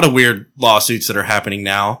there's a lot of weird lawsuits that are happening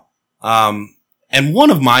now. And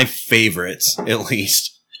one of my favorites, at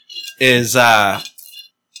least, is,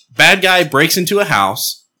 bad guy breaks into a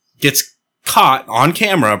house, gets caught on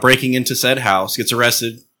camera breaking into said house, gets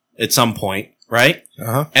arrested at some point, right?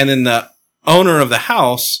 Uh-huh. And then the owner of the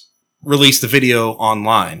house released the video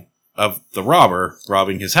online of the robber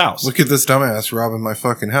robbing his house. Look at this dumbass robbing my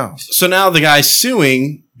fucking house. So now the guy's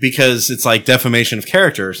suing because it's like defamation of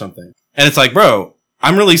character or something. And it's like, bro,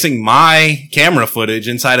 I'm releasing my camera footage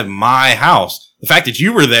inside of my house. The fact that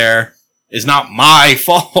you were there is not my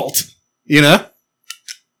fault, you know?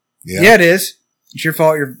 Yeah, it is. It's your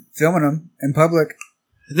fault you're filming them in public.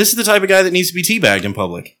 This is the type of guy that needs to be teabagged in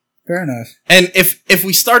public. Fair enough. And if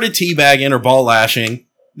we started teabagging or ball lashing,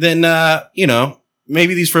 then, you know,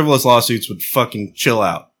 maybe these frivolous lawsuits would fucking chill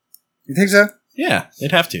out. You think so? Yeah,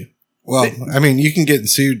 they'd have to. Well, I mean, you can get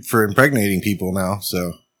sued for impregnating people now,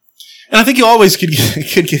 so. And I think you always could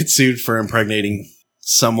get sued for impregnating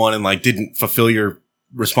someone and like didn't fulfill your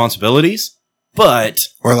responsibilities, but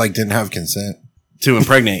Or like didn't have consent. to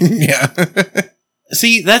impregnate. Yeah.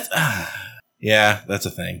 See, that's yeah, that's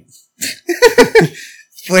a thing.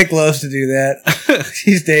 Blake loves to do that.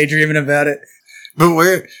 He's daydreaming about it. But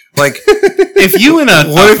where, like, If you and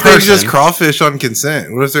what a if they person, just crawfish on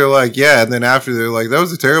consent? What if they're like, yeah, and then after they're like, that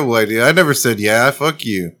was a terrible idea. I never said yeah, fuck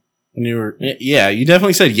you. when you were, yeah, you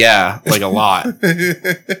definitely said yeah, like a lot.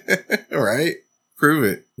 All right. Prove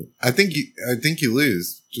it. I think you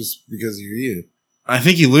lose just because you're you. I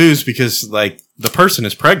think you lose because like the person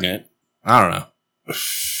is pregnant. I don't know.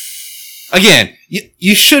 Again,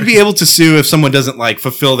 you should be able to sue if someone doesn't like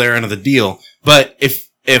fulfill their end of the deal. But if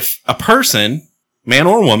a person, man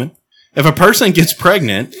or woman, if a person gets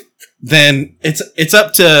pregnant, then it's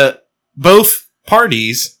up to both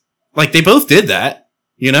parties. Like they both did that,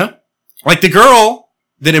 you know? Like the girl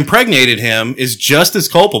that impregnated him is just as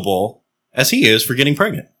culpable as he is for getting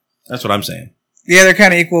pregnant. That's what I'm saying. Yeah, they're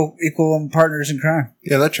kind of equal partners in crime.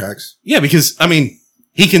 Yeah, that tracks. Yeah, because, I mean,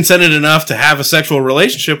 he consented enough to have a sexual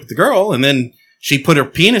relationship with the girl, and then she put her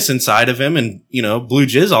penis inside of him and, you know, blew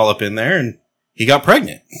jizz all up in there, and he got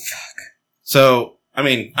pregnant. Fuck. So, I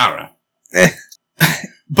mean, I don't know.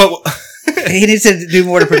 But He needs to do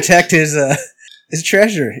more to protect his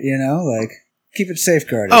treasure, you know? Like, keep it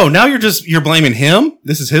safeguarded. oh, now you're blaming him?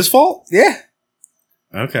 This is his fault? Yeah,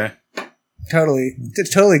 Okay. totally.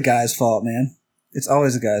 It's totally guy's fault, man. It's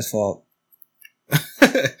always a guy's fault.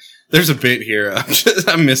 There's a bit here.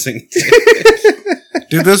 I'm missing.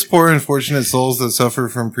 Dude, those poor unfortunate souls that suffer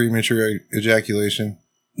from premature ejaculation.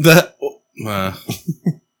 The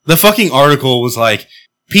fucking article was like,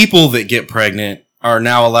 people that get pregnant are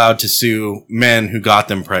now allowed to sue men who got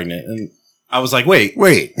them pregnant. And I was like, wait.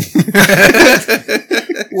 Wait.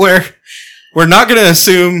 We're not going to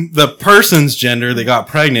assume the person's gender that got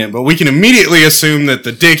pregnant, but we can immediately assume that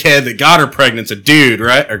the dickhead that got her pregnant's a dude,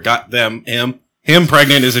 right? Or got him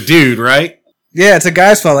pregnant is a dude, right? Yeah, it's a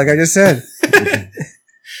guy's fault, like I just said.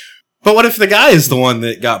 But what if the guy is the one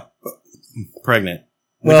that got pregnant?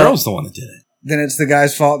 The girl's the one that did it. Then it's the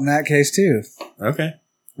guy's fault in that case too. Okay.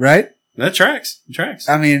 Right? That tracks. It tracks.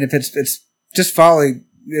 I mean, if it's just folly,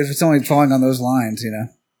 if it's only falling on those lines,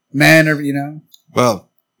 men or, Well,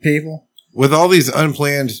 people. with all these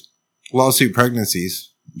unplanned lawsuit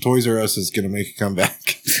pregnancies, Toys R Us is going to make a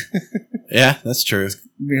comeback. Yeah, that's true. It'd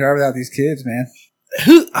be hard without these kids, man.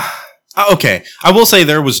 Okay, I will say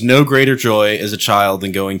there was no greater joy as a child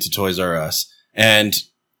than going to Toys R Us. And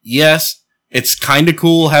yes, it's kind of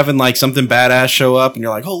cool having like something badass show up and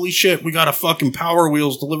you're like, holy shit, we got a fucking Power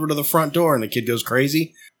Wheels delivered to the front door, and the kid goes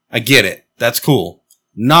crazy. I get it. That's cool.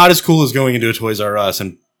 Not as cool as going into a Toys R Us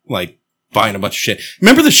and like buying a bunch of shit.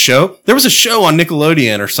 Remember the show? There was a show on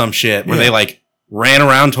Nickelodeon or some shit where they like ran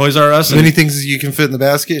around Toys R Us. Many things as you can fit in the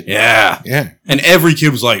basket. Yeah. Yeah. And every kid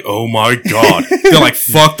was like, oh my God. They're like,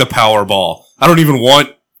 fuck the Powerball. I don't even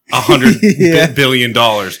want $100 billion.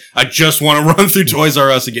 I just want to run through Toys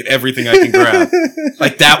R Us and get everything I can grab.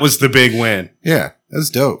 Like, that was the big win. Yeah. That's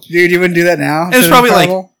dope. Dude, you wouldn't do that now? And it was probably like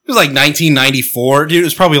 1994. Dude, it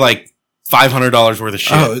was probably like $500 worth of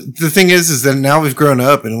shit. Oh, the thing is that now we've grown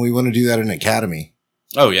up and we want to do that in Academy.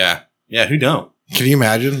 Oh, yeah. Yeah, who don't? Can you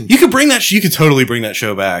imagine? You could bring that. You could totally bring that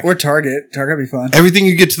show back. Or Target. Target would be fun. Everything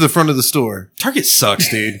you get to the front of the store. Target sucks,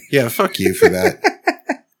 dude. Yeah, fuck you for that.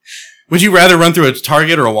 Would you rather run through a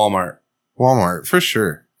Target or a Walmart? Walmart, for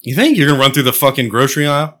sure. You think you're gonna run through the fucking grocery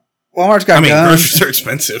aisle? Walmart's got guns. Groceries are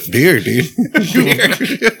expensive. Beer, dude. Beer.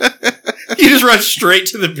 You just run straight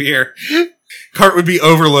to the beer. Cart would be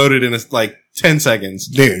overloaded in like 10 seconds.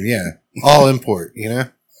 Dude, yeah. All import,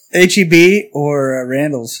 H-E-B or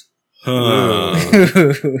Randall's?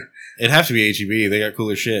 It'd have to be H-E-B. They got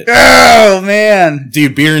cooler shit. Oh, man.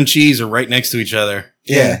 Dude, beer and cheese are right next to each other.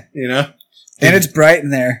 Yeah. You know? And it's bright in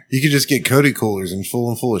there. You could just get Cody coolers and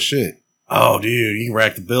full of shit. Oh, dude, you can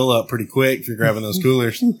rack the bill up pretty quick if you're grabbing those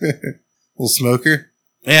coolers. Little smoker.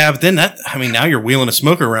 Yeah, but then now you're wheeling a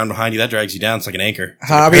smoker around behind you. That drags you down. It's like an anchor. It's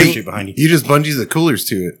Hobby. like a parachute behind you. You just bungee the coolers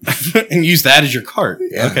to it. And use that as your cart.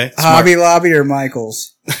 Yeah. Okay. Hobby Lobby or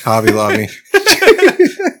Michael's? Hobby Lobby.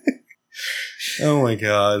 Oh my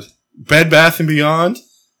God. Bed Bath and Beyond?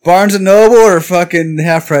 Barnes & Noble or fucking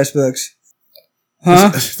Half Price Books? Huh?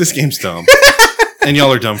 This game's dumb. And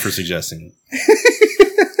y'all are dumb for suggesting it.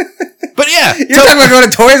 But yeah. You're talking about going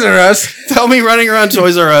to Toys R Us. Tell me running around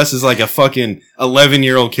Toys R Us is like a fucking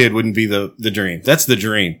 11-year-old kid wouldn't be the dream. That's the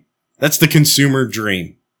dream. That's the consumer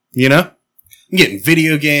dream. You know? You're getting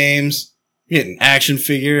video games, you're getting action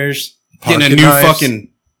figures, getting a new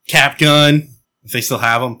fucking cap gun. If they still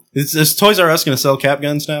have them. Is Toys R Us going to sell cap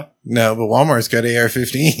guns now? No, but Walmart's got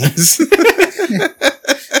AR-15s.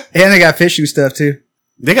 And they got fishing stuff too.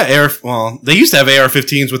 They got they used to have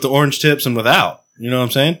AR-15s with the orange tips and without. You know what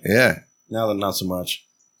I'm saying? Yeah. Now they're not so much.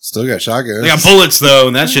 Still got shotguns. They got bullets though,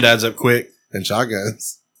 and that shit adds up quick. And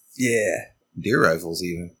shotguns. Yeah. Deer rifles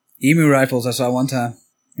even. Emu rifles I saw one time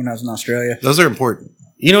when I was in Australia. Those are important.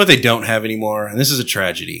 You know what they don't have anymore? And this is a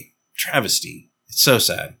tragedy. Travesty. It's so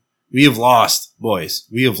sad. We have lost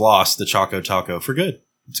the Choco Taco for good.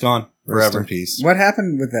 It's gone Rest forever. in peace. What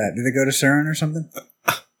happened with that? Did they go to CERN or something?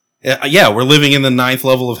 Yeah, we're living in the 9th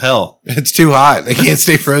level of hell. It's too hot. They can't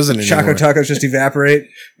stay frozen anymore. Choco Tacos just evaporate.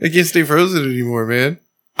 They can't stay frozen anymore, man.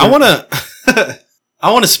 I want to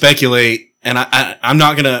speculate, and I'm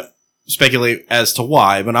not going to speculate as to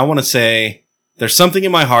why, but I want to say there's something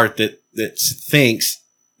in my heart that thinks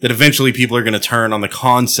that eventually people are going to turn on the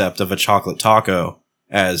concept of a chocolate taco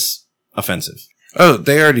as offensive. Oh,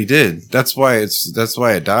 they already did. That's why it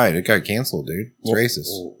died. It got canceled, dude. It's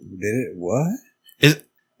racist. Did it? What?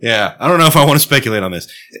 Yeah, I don't know if I want to speculate on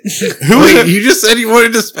this. Wait, you just said you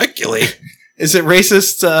wanted to speculate. Is it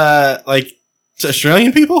racist, like, to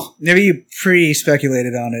Australian people? Maybe you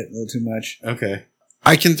pre-speculated on it a little too much. Okay.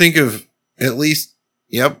 I can think of at least,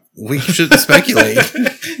 yep, we should speculate.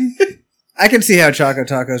 I can see how Choco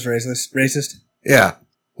Taco's racist. Yeah,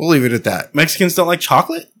 we'll leave it at that. Mexicans don't like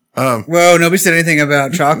chocolate? Whoa, nobody said anything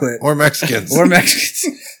about chocolate. Or Mexicans. Or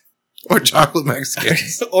Mexicans. Or chocolate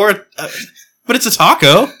Mexicans. But it's a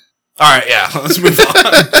taco. All right, yeah, let's move on.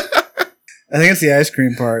 I think it's the ice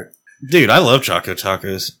cream part. Dude, I love Choco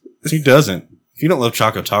Tacos. Who doesn't? If you don't love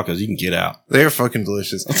Choco Tacos, you can get out. They're fucking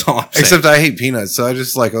delicious. That's all I'm saying. Except I hate peanuts, so I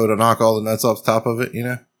just like to knock all the nuts off the top of it, you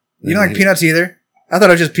know? You don't like peanuts either? I thought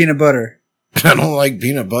it was just peanut butter. I don't like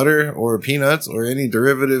peanut butter or peanuts or any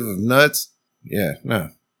derivative of nuts. Yeah, no.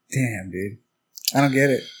 Damn, dude. I don't get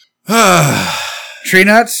it. Tree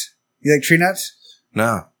nuts? You like tree nuts?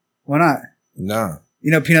 No. Why not? No.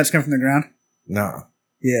 You know peanuts come from the ground? No.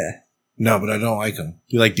 Yeah. No, but I don't like them.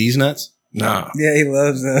 You like these nuts? No. Yeah, he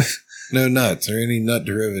loves those. No nuts or any nut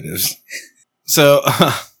derivatives. So,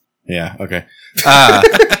 yeah, okay.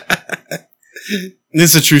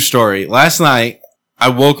 This is a true story. Last night, I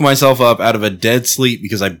woke myself up out of a dead sleep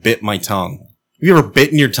because I bit my tongue. Have you ever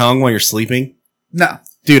bitten your tongue while you're sleeping? No.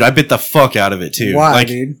 Dude, I bit the fuck out of it too. Why,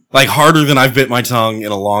 dude? Like harder than I've bit my tongue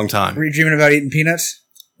in a long time. Were you dreaming about eating peanuts?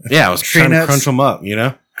 Yeah, I was Tree trying to nuts? crunch them up, you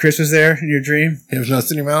know? Chris was there in your dream? You have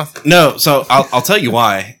nuts in your mouth? No, so I'll tell you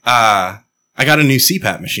why. I got a new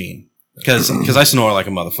CPAP machine because I snore like a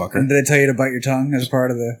And motherfucker. did they tell you to bite your tongue as part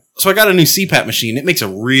of the... So I got a new CPAP machine. It makes a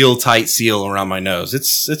real tight seal around my nose.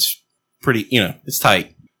 It's pretty, you know, it's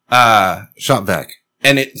tight. Shot back.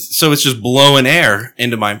 And so it's just blowing air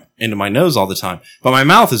into my nose all the time. But my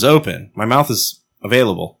mouth is open. My mouth is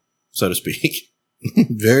available, so to speak.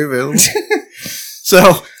 Very available.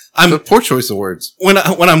 So A poor choice of words. when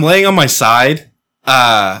I'm laying on my side,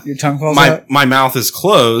 Your tongue falls out? my mouth is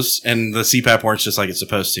closed and the CPAP works just like it's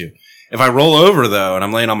supposed to. If I roll over though and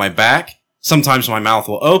I'm laying on my back, sometimes my mouth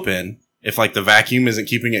will open if like the vacuum isn't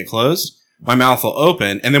keeping it closed. My mouth will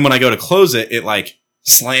open, and then when I go to close it, it like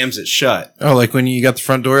slams it shut. Oh, like when you got the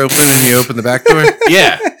front door open and you open the back door?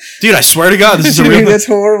 Yeah, dude, I swear to God, this is a real. Dude, that's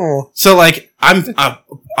horrible. So like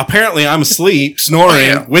apparently I'm asleep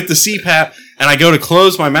snoring with the CPAP, and I go to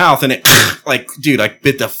close my mouth, and it like, dude, I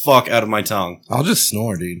bit the fuck out of my tongue. I'll just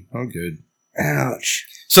snore, dude. I'm good. Ouch.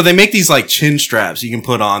 So they make these like chin straps you can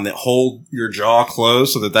put on that hold your jaw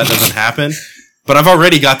closed so that doesn't happen. But I've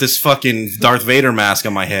already got this fucking Darth Vader mask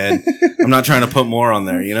on my head. I'm not trying to put more on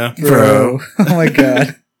there, you know? Bro. Oh my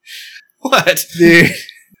God. What? Dude,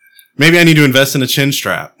 Maybe I need to invest in a chin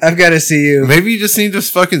strap. I've got to see you. Maybe you just need to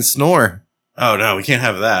fucking snore. Oh no, we can't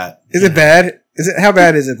have that. Is it bad? How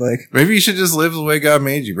bad is it, Blake? Maybe you should just live the way God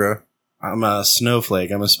made you, bro. I'm a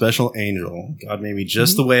snowflake. I'm a special angel. God made me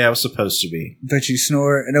just the way I was supposed to be. But you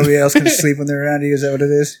snore and nobody else can sleep when they're around you? Is that what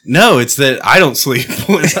it is? No, it's that I don't sleep.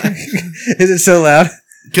 Is it so loud?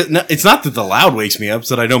 It's not that the loud wakes me up, it's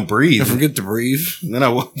that I don't breathe. I forget to breathe. And then I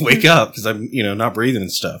wake up because I'm, not breathing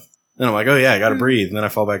and stuff. Then I'm like, oh yeah, I gotta breathe. And then I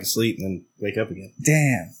fall back asleep and then wake up again.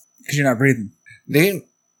 Damn. Because you're not breathing. Dan,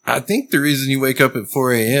 I think the reason you wake up at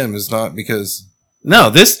 4 a.m. is not because...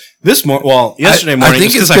 No, yesterday morning, I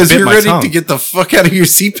think it's I because bit you're my ready tongue. to get the fuck out of your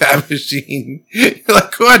CPAP machine. You're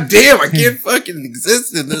like, God damn, I can't fucking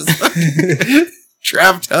exist in this fucking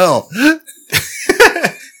trapped hell.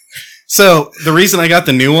 So the reason I got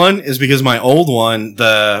the new one is because my old one,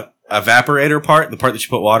 the evaporator part, the part that you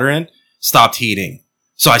put water in, stopped heating.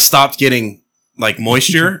 So I stopped getting like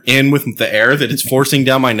moisture in with the air that it's forcing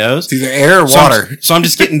down my nose. It's either air or So water. so I'm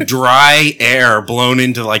just getting dry air blown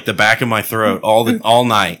into like the back of my throat all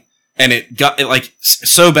night. And it got it like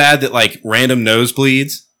so bad that like random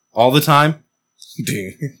nosebleeds all the time.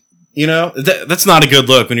 Dude, That's not a good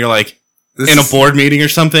look when you're like in a board meeting or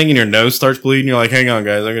something and your nose starts bleeding. You're like, hang on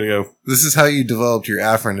guys, I'm going to go. This is how you developed your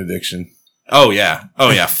Afrin addiction. Oh yeah.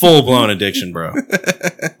 Full blown addiction, bro.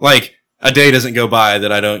 Like a day doesn't go by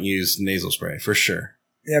that I don't use nasal spray for sure.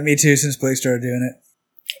 Yeah, me too, since Blake started doing it.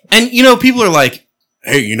 And people are like,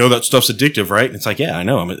 hey, that stuff's addictive, right? And it's like, yeah, I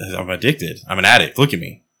know. I'm addicted. I'm an addict. Look at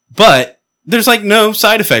me. But there's like no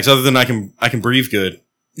side effects other than I can breathe good.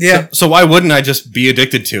 Yeah. So why wouldn't I just be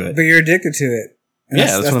addicted to it? But you're addicted to it. And Yeah,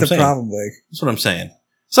 that's what I'm the saying. problem, Blake. That's what I'm saying.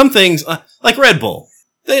 Some things, like Red Bull.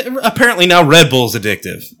 Apparently now Red Bull's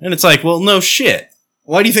addictive. And it's like, well, no shit.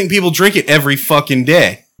 Why do you think people drink it every fucking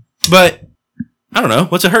day? But, I don't know.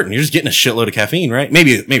 What's it hurting? You're just getting a shitload of caffeine, right?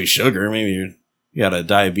 Maybe sugar. Maybe you got a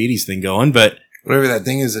diabetes thing going. But, Whatever that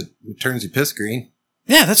thing is, it turns you piss green.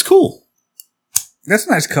 yeah, that's cool. That's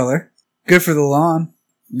a nice color. Good for the lawn.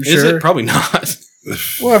 I'm Is sure. it? Probably not.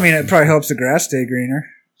 Well, I mean, it probably helps the grass stay greener.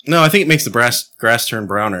 No, I think it makes the grass turn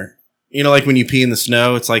browner. Like when you pee in the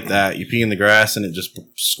snow, it's like that. You pee in the grass and it just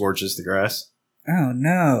scorches the grass. Oh,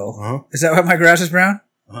 no. Uh-huh. Is that why my grass is brown?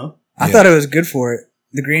 Uh-huh. I Yeah. thought it was good for it.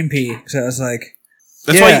 The green pea. So I was like,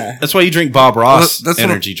 That's why you drink Bob Ross That's what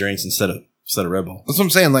energy drinks instead of Red Bull. That's what I'm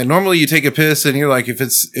saying. Like, normally you take a piss and you're like, if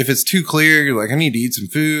it's too clear, you're like, I need to eat some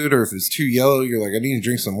food. Or if it's too yellow, you're like, I need to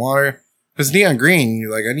drink some water. If it's neon green,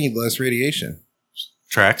 you're like, I need less radiation.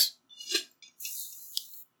 Tracks.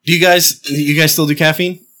 Do you guys still do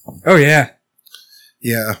caffeine? Oh yeah,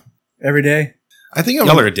 Yeah. every day. I think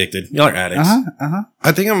Y'all are addicted. Y'all are addicts.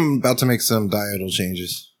 I think I'm about to make some dietal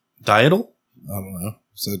changes. Dietal? I don't know.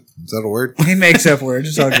 Is that a word? He makes up words.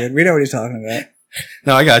 It's all good. We know what he's talking about.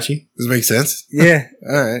 No, I got you. Does it make sense? Yeah.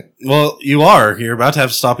 All right. Well, you are. You're about to have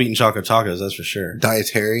to stop eating chocolate tacos, that's for sure.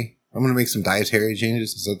 Dietary. I'm going to make some dietary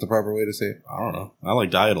changes. Is that the proper way to say it? I don't know. I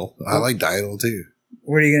like dietal. I like dietal too.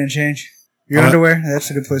 What are you gonna change? Your Uh, underwear? That's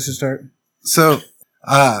a good place to start. So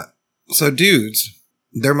dudes,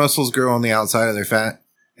 their muscles grow on the outside of their fat.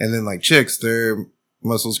 And then like chicks, their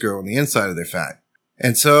muscles grow on the inside of their fat.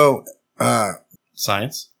 And so,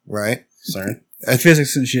 Science? right. CERN?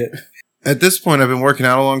 Physics and shit. At this point, I've been working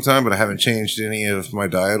out a long time, but I haven't changed any of my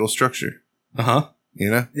dietal structure, Uh-huh. you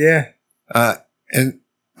know? Yeah. And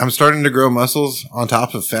I'm starting to grow muscles on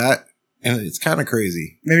top of fat, and it's kind of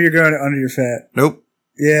crazy. Maybe you're growing it under your fat. Nope.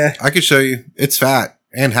 Yeah. I could show you. It's fat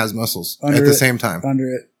and has muscles Under at the it. same time. Under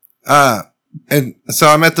it. And so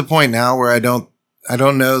I'm at the point now where I don't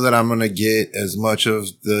know that I'm going to get as much of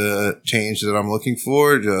the change that I'm looking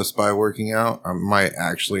for just by working out. I might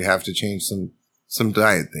actually have to change some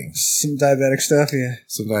diet things, Some diabetic stuff. Yeah.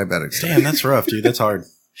 some diabetic stuff. Damn, that's rough, dude. That's hard.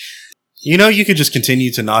 You know, you could just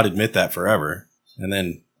continue to not admit that forever, and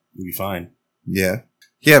then you'll be fine. Yeah.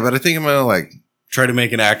 Yeah, but I think I'm going to like Try to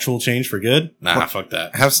make an actual change for good? Nah, What? fuck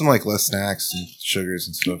that. have some like less snacks and sugars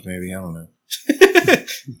and stuff maybe. I don't know.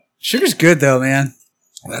 Sugar's good though, man.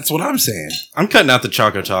 That's what I'm saying. I'm cutting out the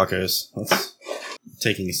Choco Tacos. That's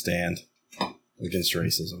taking a stand against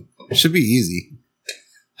racism. It should be easy.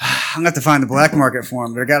 I'm gonna have to find the black market for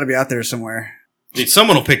them. They're got to be out there somewhere. Dude,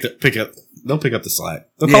 someone will pick up. They'll pick up the slack.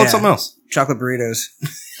 They'll call Yeah. it something else. Chocolate burritos.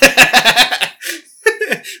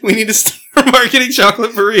 We need to start marketing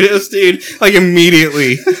chocolate burritos, dude. Like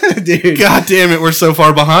immediately. Dude. God damn it, we're so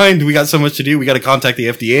far behind. We got so much to do. We got to contact the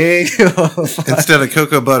FDA. Oh, fuck. Instead of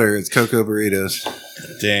cocoa butter, it's cocoa burritos.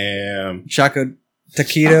 Damn. Choco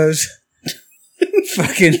taquitos.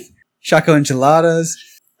 Fucking Choco enchiladas.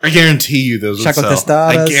 I guarantee you those would Chocolate sell.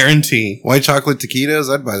 I tostadas. guarantee. White chocolate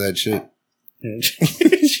taquitos, I'd buy that shit.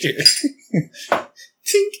 Cheers.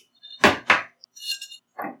 Tink.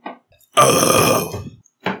 Oh.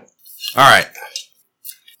 All right.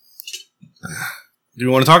 Do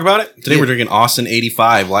we want to talk about it? Today we're drinking Austin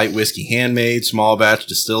 85 light whiskey, handmade, small batch,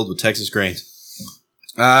 distilled with Texas grains.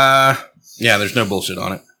 Yeah, there's no bullshit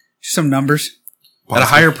on it. Some numbers. At a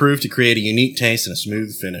higher proof to create a unique taste and a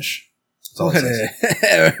smooth finish. That's all it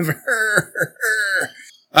says. Whatever.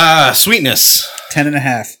 Sweetness.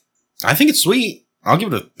 10.5. I think it's sweet. I'll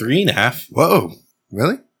give it a 3.5. Whoa.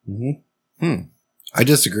 Really? Mm-hmm. I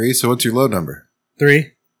disagree. So what's your low number?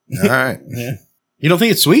 3. All right. Yeah. You don't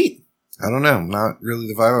think it's sweet? I don't know. Not really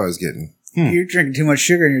the vibe I was getting. You're drinking too much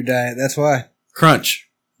sugar in your diet. That's why. Crunch.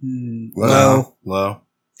 Low. Low.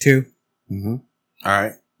 2. Mm-hmm. All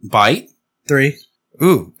right. Bite. 3.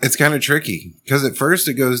 Ooh, it's kind of tricky because at first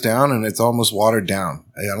it goes down and it's almost watered down.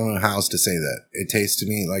 I don't know how else to say that. It tastes to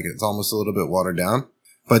me like it's almost a little bit watered down.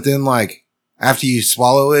 But then like after you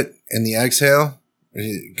swallow it in the exhale,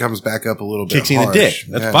 it comes back up a little bit. Kicks you in the harsh.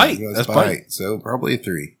 dick. That's bite. it goes That's bite. So probably a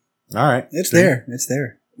 3. All right. It's there. It's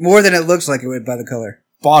there. More than it looks like it would by the color.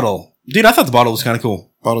 Bottle. Dude, I thought the bottle was kind of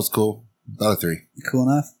cool. Bottle's cool. About a 3. Cool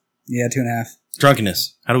enough? Yeah, 2.5.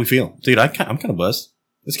 Drunkenness. How do we feel? Dude, I'm kind of buzzed.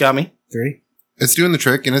 This got me. 3. It's doing the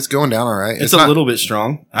trick and it's going down all right. It's a little bit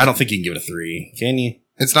strong. I don't think you can give it a 3. Can you?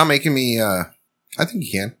 It's not making me, I think you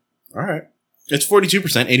can. All right. It's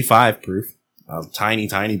 42%, 85 proof. A tiny,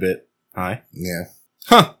 tiny bit high. Yeah.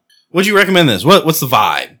 Huh. Would you recommend this? What's the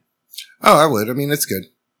vibe? Oh, I would. I mean, it's good.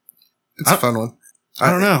 It's a fun one. I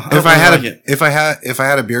don't know. If I had like it. if I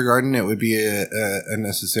had a beer garden, it would be a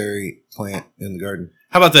necessary plant in the garden.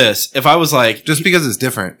 How about this? If I was like, Just because it's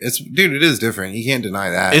different. It is different. You can't deny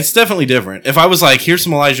that. it's definitely different. If I was like, here's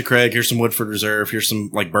some Elijah Craig, here's some Woodford Reserve, here's some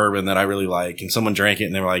like bourbon that I really like, and someone drank it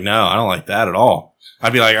and they were like, no, I don't like that at all.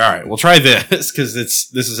 I'd be like, all right, we'll try this because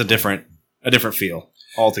this is a different feel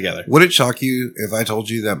altogether Would it shock you if I told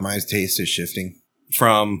you that my taste is shifting?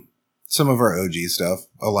 from Some of our OG stuff,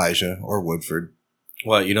 Elijah or Woodford.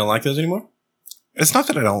 what, you don't like those anymore? It's not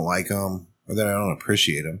that I don't like them or that I don't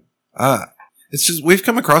appreciate them. It's just we've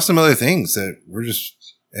come across some other things that we're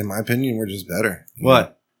just, in my opinion, we're just better.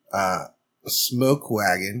 What? Smoke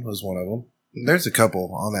Wagon was one of them. There's a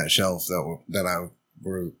couple on that shelf that I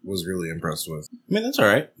was really impressed with. I mean, that's all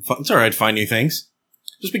right. It's all right to find new things.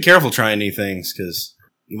 Just be careful trying new things because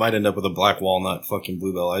you might end up with a black walnut fucking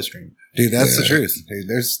Bluebell ice cream. Dude, that's the truth. Dude,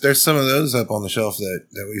 there's some of those up on the shelf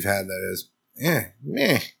that we've had that is,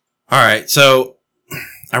 meh. All right, so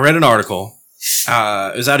I read an article.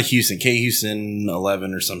 It was out of Houston, K Houston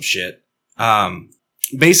 11 or some shit.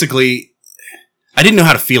 basically, I didn't know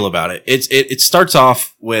how to feel about it. It starts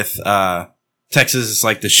off with Texas is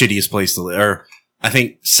like the shittiest place to live, or I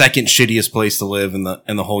think second shittiest place to live in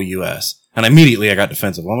the whole U.S. And immediately I got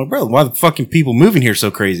defensive. I'm like, bro, why the fucking people moving here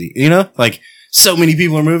so crazy? You know, like so many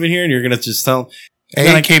people are moving here, and you're gonna just tell.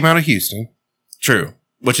 And I came out of Houston. True,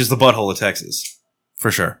 which is the butthole of Texas,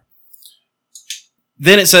 for sure.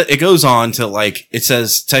 Then it goes on to like it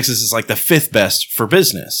says Texas is like the 5th best for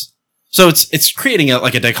business. So it's creating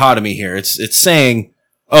like a dichotomy here. It's saying,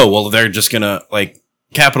 oh well, they're just gonna like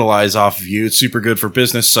capitalize off of you. It's super good for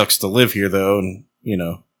business. Sucks to live here though, and you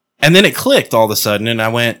know. And then it clicked all of a sudden, and I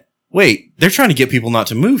went, wait, they're trying to get people not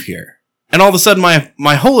to move here. And all of a sudden,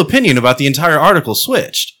 my whole opinion about the entire article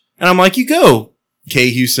switched. And I'm like, you go, K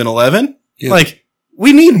Houston 11. Yeah. Like,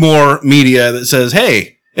 we need more media that says,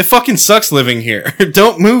 hey, it fucking sucks living here.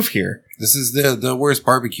 Don't move here. This is the worst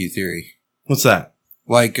barbecue theory. What's that?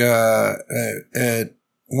 Like, at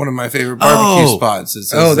one of my favorite barbecue spots. It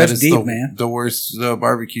says that's deep, man. The worst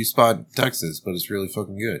barbecue spot in Texas, but it's really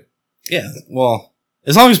fucking good. Yeah, well,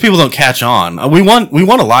 as long as people don't catch on, we want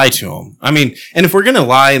to lie to them. I mean, and if we're going to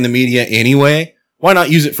lie in the media anyway, why not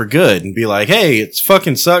use it for good and be like, hey, it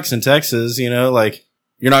fucking sucks in Texas, you know, like,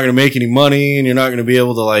 you're not going to make any money and you're not going to be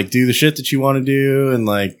able to, like, do the shit that you want to do, and,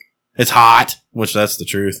 like, it's hot, which that's the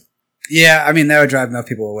truth. Yeah, I mean, that would drive enough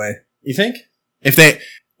people away. You think?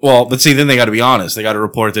 But see, then they got to be honest. They got to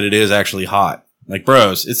report that it is actually hot. Like,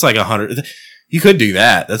 bros, it's like 100. You could do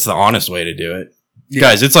that. That's the honest way to do it. Yeah.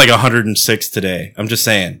 Guys, it's like 106 today. I'm just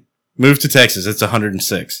saying. Move to Texas. It's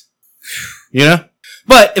 106. You know?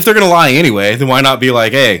 But if they're going to lie anyway, then why not be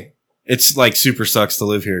like, hey, it's like super sucks to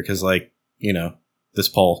live here because, like, you know, this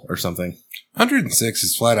poll or something. 106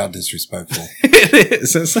 is flat out disrespectful. It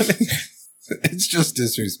is. It's just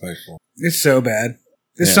disrespectful. It's so bad.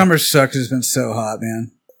 This summer sucks. It's been so hot,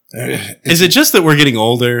 man. Is it just that we're getting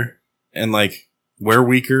older and, like, we're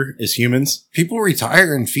weaker as humans? People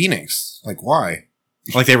retire in Phoenix. Like, why?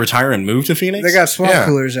 Like they retire and move to Phoenix? They got swamp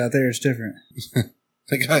coolers out there. It's different.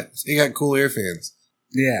 They got cool air fans.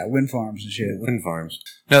 Yeah, wind farms and shit. Wind farms.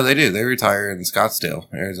 No, they do. They retire in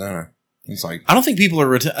Scottsdale, Arizona. It's like I don't think people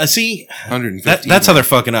are see 150. That's how they're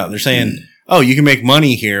fucking up. They're saying, "Oh, you can make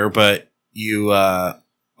money here, but you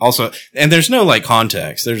also," and there's no like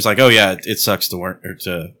context. They're just like, "Oh yeah, it sucks to work or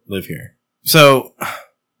to live here." So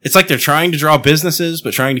it's like they're trying to draw businesses,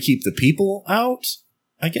 but trying to keep the people out.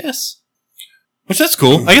 I guess. Which that's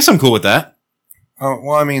cool. I guess I'm cool with that. Oh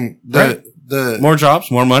well, I mean the more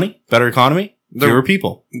jobs, more money, better economy, fewer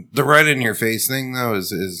people. The right in your face thing though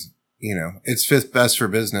is you know it's 5th best for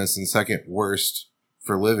business and 2nd worst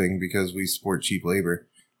for living because we support cheap labor,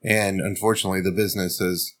 and unfortunately the business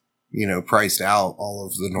has you know priced out all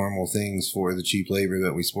of the normal things for the cheap labor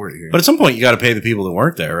that we support here. But at some point you got to pay the people that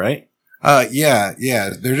work there, right? Yeah.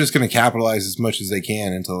 They're just going to capitalize as much as they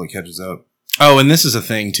can until it catches up. Oh, and this is a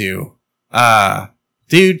thing too.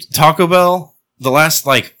 Dude, Taco Bell, the last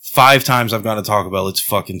like 5 times I've gone to Taco Bell, it's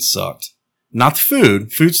fucking sucked. Not the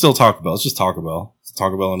food. Food's still Taco Bell. It's just Taco Bell. It's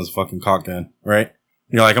Taco Bell on his fucking cock gun, right?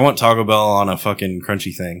 You're like, I want Taco Bell on a fucking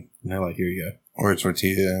crunchy thing. And they're like, here you go. Or a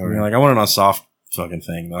tortilla. Or you're like, I want it on a soft fucking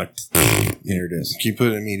thing. They're like, here it is. Can you put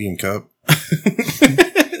it in a medium cup?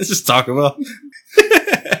 It's just Taco Bell.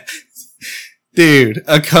 Dude,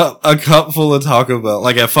 a cup full of Taco Bell,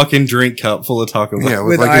 like a fucking drink cup full of Taco Bell. Yeah,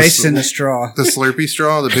 with like ice and a straw. The Slurpee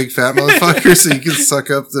straw, the big fat motherfucker, so you can suck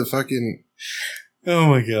up the fucking oh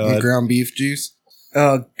my god ground beef juice.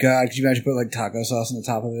 Oh god, could you imagine put like taco sauce on the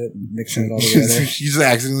top of it and mixing it all together? You just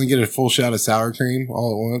accidentally get a full shot of sour cream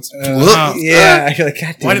all at once. Yeah, I feel like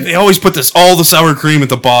god damn why did they always put all the sour cream at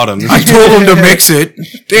the bottom? I told them to mix it.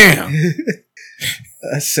 Damn,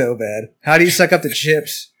 that's so bad. How do you suck up the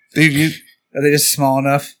chips, dude? Are they just small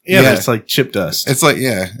enough? Yeah, it's like chip dust. It's like,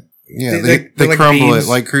 they like crumble beans. It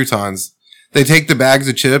like croutons. They take the bags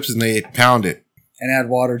of chips and they pound it. And add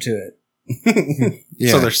water to it.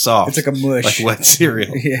 So they're soft. It's like a mush. Like wet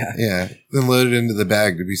cereal. Yeah. Then load it into the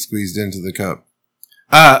bag to be squeezed into the cup.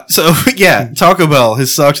 Taco Bell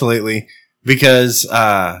has sucked lately because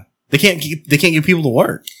they can't get people to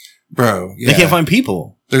work. Bro, They can't find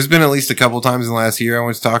people. There's been at least a couple times in the last year I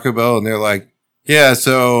went to Taco Bell and they're like, yeah,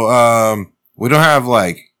 so we don't have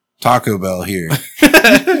like Taco Bell here.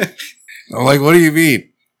 I'm like, what do you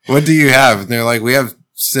mean? What do you have? And they're like, we have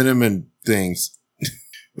cinnamon things.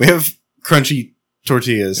 We have crunchy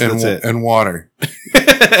tortillas. That's it. And water.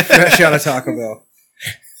 Fresh out of Taco Bell.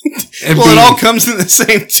 It all comes in the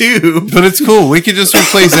same tube. But it's cool. We could just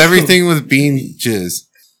replace everything with bean jizz.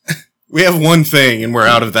 We have one thing and we're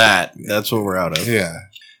out of that. That's what we're out of. Yeah.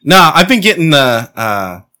 Nah, I've been getting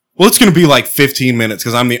the Well, it's going to be like 15 minutes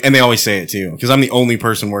because and they always say it too, because I'm the only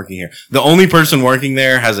person working here. The only person working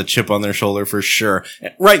there has a chip on their shoulder for sure.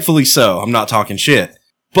 Rightfully so. I'm not talking shit.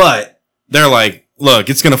 But they're like,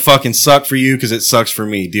 look, it's going to fucking suck for you because it sucks for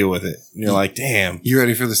me. Deal with it. And you're like, damn. You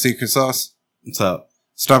ready for the secret sauce? What's up?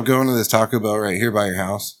 Stop going to this Taco Bell right here by your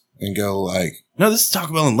house and go like, No, this is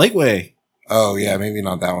Taco Bell in Lakeway. oh yeah, maybe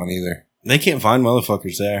not that one either. They can't find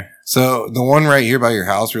motherfuckers there. So the one right here by your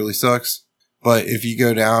house really sucks. But if you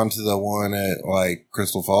go down to the one at like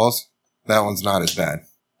Crystal Falls, that one's not as bad.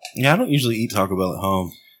 Yeah, I don't usually eat Taco Bell at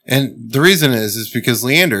home. And the reason is because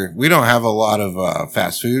Leander, we don't have a lot of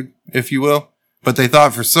fast food, if you will. But they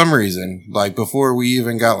thought for some reason, like before we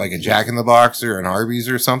even got like a Jack in the Box or an Arby's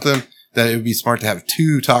or something, that it would be smart to have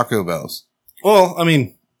 2 Taco Bells. Well, I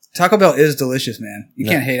mean, Taco Bell is delicious, man. You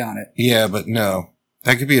No. can't hate on it. Yeah, but no.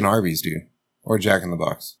 That could be an Arby's, dude. Or Jack in the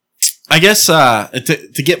Box. I guess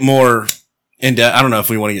to get more in depth, I don't know if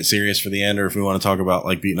we want to get serious for the end or if we want to talk about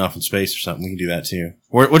like beating off in space or something. We can do that too.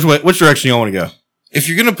 Which direction y'all want to go? If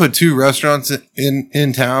you're going to put 2 restaurants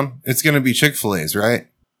in town, it's going to be Chick-fil-A's, right?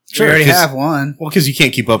 We already 'cause- have one. Well, because you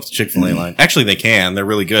can't keep up with the Chick-fil-A line. Actually, they can. They're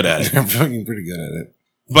really good at it. I'm fucking pretty good at it.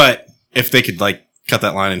 But if they could like cut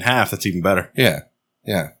that line in half, that's even better. Yeah.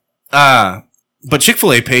 Yeah. But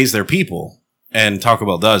Chick-fil-A pays their people and Taco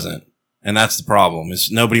Bell doesn't. And that's the problem is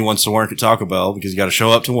nobody wants to work at Taco Bell because you got to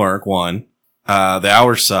show up to work. One, the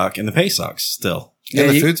hours suck and the pay sucks still. And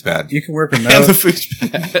the you, food's bad. you can work And remote. the food's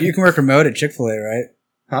bad. You can work remote at Chick-fil-A, right?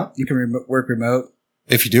 Huh? You can work remote.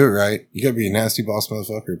 If you do it right, you gotta be a nasty boss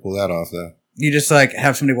motherfucker to pull that off though. You just like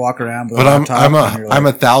have somebody walk around with But a I'm laptop. and you're I'm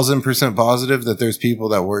like- 1,000% positive that there's people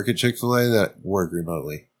that work at Chick-fil-A that work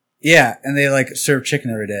remotely. yeah, and they like serve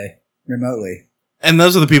chicken every day remotely. And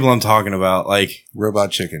those are the people I'm talking about. Like,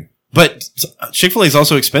 Robot chicken. but Chick-fil-A is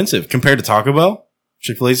also expensive compared to Taco Bell.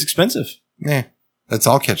 Chick-fil-A is expensive. Nah. That's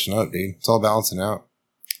all catching up, dude. It's all balancing out.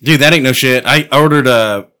 Dude, that ain't no shit. I ordered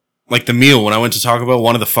like the meal when I went to Taco Bell,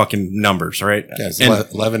 one of the fucking numbers, right? Yeah, it's and,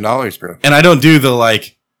 $11, bro. and I don't do the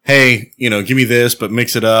like, hey, give me this, but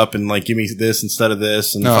mix it up and like give me this instead of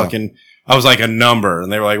this and No. fucking. I was like a number, and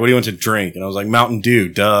they were like, "What do you want to drink?" And I was like, "Mountain Dew,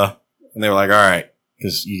 duh." And they were like, "All right,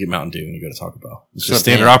 because you get Mountain Dew when you go to Taco Bell. It's just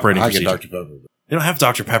standard operating I get procedure." Dr. Pepper. They don't have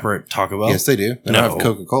Dr. Pepper at Taco Bell. Yes, they do. They No. don't have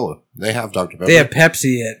Coca-Cola. They have Dr. Pepper. They have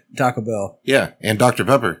Pepsi at Taco Bell. Yeah, and Dr.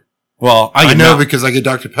 Pepper. Well, I get know Mount- because I get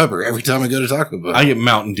Dr. Pepper every time I go to Taco Bell. I get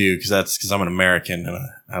Mountain Dew because I'm an American and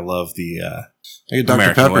I love the. I get Dr.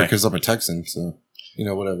 American Pepper way. because I'm a Texan, so,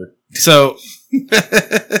 whatever. So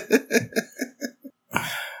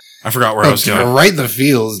I forgot where I was going. Right in the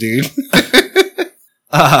feels, dude.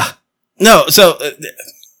 No, so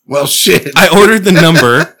Well, shit. I ordered the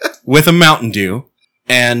number with a Mountain Dew,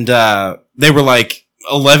 and they were like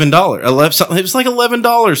 $11. It was like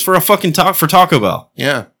 $11 for a fucking for Taco Bell.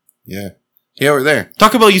 Yeah. Yeah, we're there.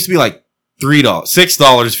 Taco Bell used to be like $3,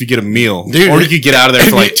 $6 if you get a meal, Dude, or you could get out of there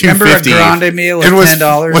for like Remember a $2.50. grande meal was And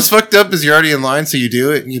 $10? what's fucked up is you're already in line, so you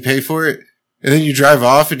do it and you pay for it, and then you drive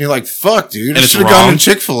off and you're like, fuck, dude. And I it's should have gone wrong. to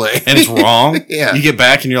Chick-fil-A. And it's wrong. Yeah. You get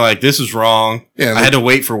back and you're like, this is wrong. Yeah, I had to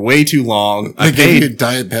wait for way too long. I They gave you paid.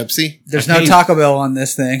 Diet Pepsi. There's I no paid- Taco Bell on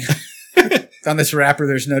this thing. On this wrapper,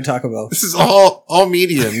 there's no Taco Bell. This is all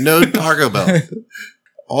medium, no Taco Bell.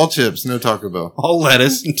 All chips, no Taco Bell. All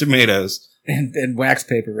lettuce and tomatoes. And wax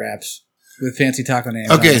paper wraps with fancy taco names.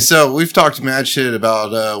 Okay, on it. so we've talked mad shit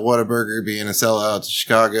about Whataburger being a sellout to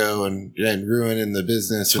Chicago and ruining the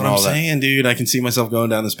business That's and what I'm all that. saying, dude. I can see myself going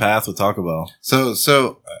down this path with Taco Bell.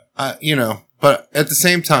 So, but at the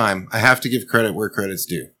same time, I have to give credit where credit's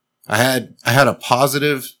due. I had a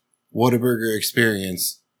positive Whataburger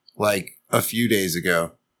experience like a few days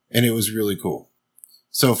ago, and it was really cool.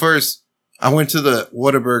 So first, I went to the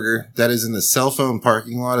Whataburger that is in the cell phone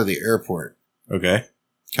parking lot of the airport. Okay.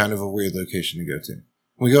 Kind of a weird location to go to.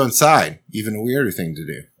 We go inside, even a weirder thing to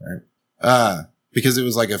do, right? Because it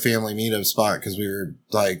was like a family meetup spot because we were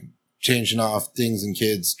like changing off things and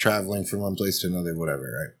kids traveling from one place to another, whatever,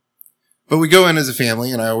 right? But we go in as a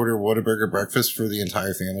family and I order Whataburger breakfast for the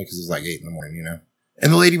entire family because it's like 8 a.m,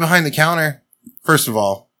 And the lady behind the counter, first of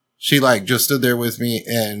all, she like just stood there with me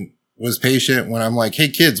and was patient when I'm like, hey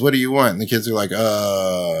kids, what do you want? And the kids are like,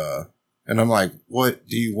 and I'm like, what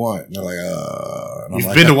do you want? And they're like, and I'm You've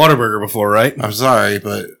like, been to Whataburger before, right? I'm sorry,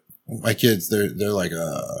 but my kids, they're like,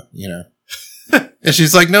 and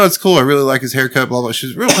she's like, no, it's cool. I really like his haircut, blah, blah.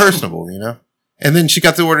 She's real personable, And then she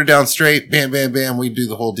got the order down straight. Bam, bam, bam. We do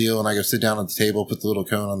the whole deal. And I go sit down at the table, put the little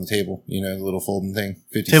cone on the table, the little folding thing.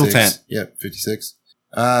 56. Table tent. Yep, 56.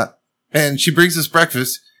 And she brings us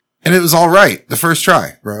breakfast and it was all right. The first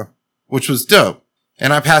try, bro, which was dope.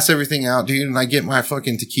 And I pass everything out, dude. And I get my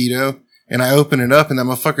fucking taquito and I open it up, and that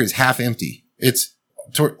motherfucker is half empty. It's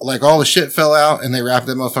like all the shit fell out, and they wrapped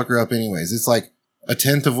that motherfucker up anyways. It's like a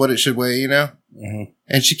tenth of what it should weigh, you know? Mm-hmm.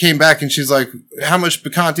 And she came back, and she's like, how much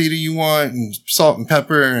picante do you want? And salt and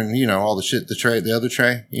pepper, and, you know, all the shit, the other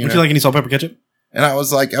tray. Would you like any salt, pepper, ketchup? And I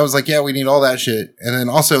was like, yeah, we need all that shit. And then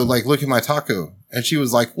also, like, look at my taco. And she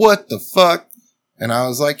was like, what the fuck? And I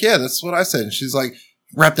was like, yeah, that's what I said. And she's like,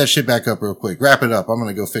 wrap that shit back up real quick. Wrap it up. I'm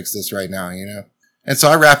going to go fix this right now, you know? And so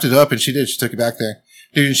I wrapped it up, and she did. She took it back there.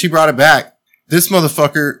 Dude, and she brought it back. This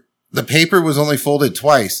motherfucker, the paper was only folded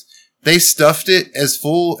twice. They stuffed it as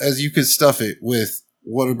full as you could stuff it with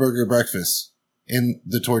Whataburger breakfast in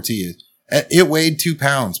the tortilla. It weighed 2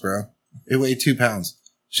 pounds, bro. It weighed 2 pounds.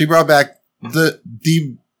 She brought back the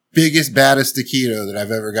biggest, baddest taquito that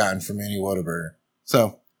I've ever gotten from any Whataburger.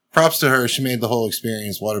 So props to her. She made the whole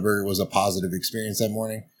experience. Whataburger was a positive experience that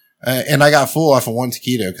morning. And I got full off of one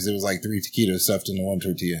taquito because it was like 3 taquitos stuffed into one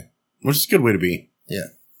tortilla. Which is a good way to be. Yeah.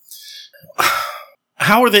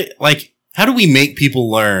 How are they, like, how do we make people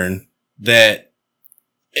learn that,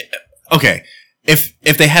 okay, if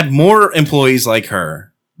they had more employees like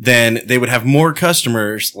her, then they would have more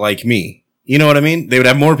customers like me. You know what I mean? They would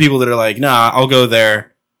have more people that are like, nah, I'll go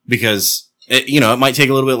there because, it might take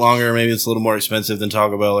a little bit longer. Maybe it's a little more expensive than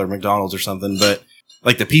Taco Bell or McDonald's or something, but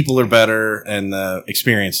like the people are better and the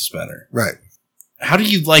experience is better. Right. How do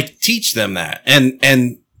you like teach them that?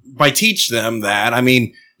 And by teach them that, I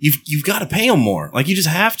mean, you've got to pay them more. Like you just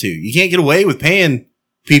have to. You can't get away with paying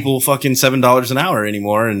people fucking $7 an hour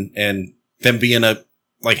anymore and them being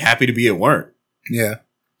happy to be at work. Yeah.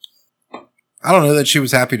 I don't know that she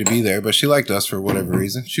was happy to be there, but she liked us for whatever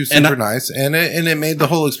reason. She was super nice, and it made the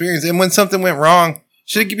whole experience. And when something went wrong,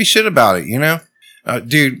 she didn't give me shit about it, you know?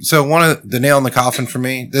 Dude, so one of the nail in the coffin for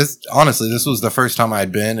me, this was the first time I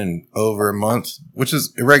had been in over a month, which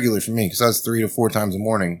is irregular for me because I was 3 to 4 times a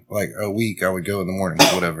morning. Like a week, I would go in the morning,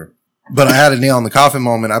 whatever. But I had a nail in the coffin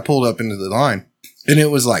moment. I pulled up into the line, and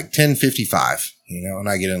it was like 10:55, you know, and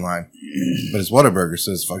I get in line. But it's Whataburger,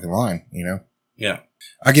 so it's fucking line, you know? Yeah.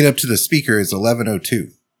 I get up to the speaker. It's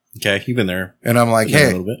 11:02. Okay, you've been there. And I'm like,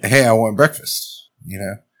 hey, I want breakfast, you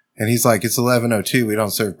know? And he's like, it's 11:02. We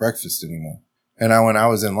don't serve breakfast anymore. And I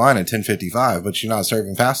was in line at 10:55, but you're not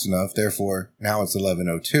serving fast enough. Therefore, now it's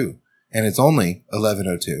 11:02. And it's only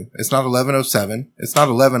 11:02. It's not 11:07. It's not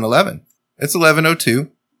 11:11. It's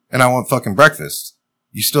 11:02. And I want fucking breakfast.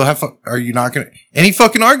 You still have, are you not going to? And he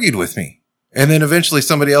fucking argued with me. And then eventually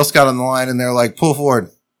somebody else got on the line and they're like, pull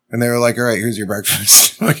forward. And they were like, all right, here's your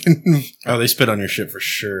breakfast. Oh, they spit on your shit for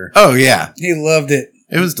sure. Oh, yeah. He loved it.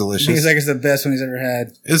 It was delicious. He's like, it's the best one he's ever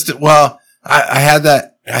had. I had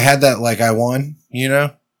that like I won, you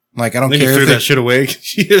know? Like, I don't care. You threw that shit away.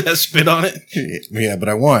 You hear that spit on it? Yeah, but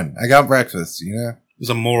I won. I got breakfast, you know? It was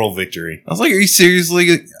a moral victory. I was like, are you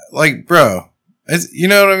seriously, like, bro, you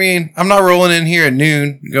know what I mean? I'm not rolling in here at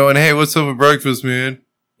noon going, hey, what's up with breakfast, man?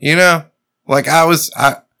 You know? Like,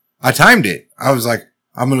 I timed it. I was like,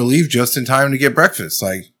 I'm going to leave just in time to get breakfast.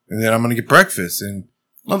 Like, and then I'm going to get breakfast and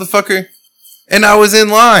motherfucker. And I was in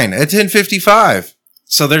line at 10:55.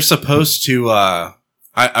 So they're supposed to,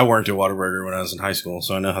 I worked at Whataburger when I was in high school,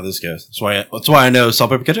 so I know how this goes. That's why I know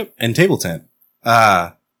salt, pepper, ketchup, and table tent.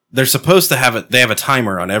 They're supposed to they have a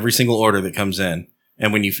timer on every single order that comes in.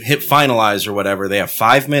 And when you hit finalize or whatever, they have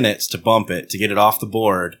 5 minutes to bump it, to get it off the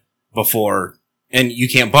board before, and you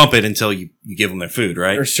can't bump it until you give them their food,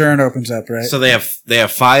 right? Or CERN opens up, right? So they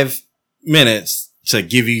have 5 minutes to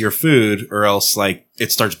give you your food, or else like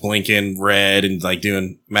it starts blinking red and like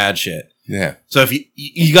doing mad shit. Yeah. So if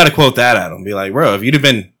you got to quote that at them, be like, bro, if you'd have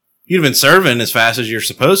been serving as fast as you're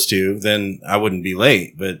supposed to, then I wouldn't be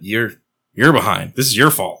late. But you're behind. This is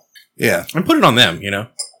your fault. Yeah. And put it on them, you know.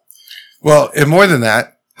 Well, and more than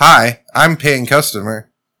that, hi, I'm paying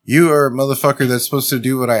customer. You are a motherfucker that's supposed to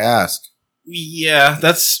do what I ask. Yeah,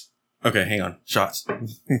 that's okay. Hang on, shots.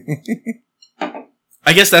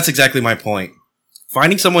 I guess that's exactly my point.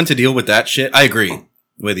 Finding someone to deal with that shit. I agree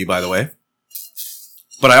with you, by the way.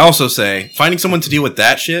 But I also say finding someone to deal with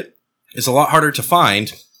that shit is a lot harder to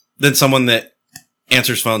find than someone that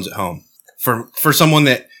answers phones at home. For someone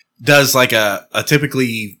that does like a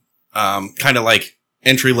typically kind of like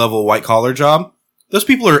entry level white collar job, those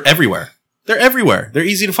people are everywhere. They're everywhere. They're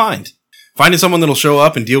easy to find. Finding someone that'll show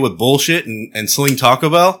up and deal with bullshit and sling Taco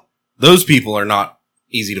Bell, those people are not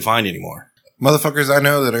easy to find anymore. Motherfuckers I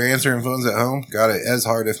know that are answering phones at home got it as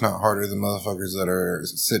hard, if not harder, than motherfuckers that are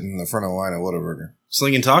sitting in the front of the line at Whataburger.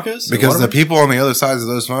 Slinging tacos? Because the people on the other sides of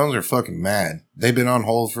those phones are fucking mad. They've been on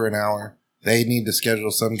hold for an hour. They need to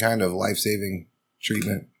schedule some kind of life-saving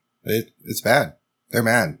treatment. It's bad. They're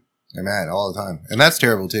mad. They're mad all the time. And that's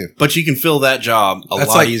terrible too. But you can fill that job a That's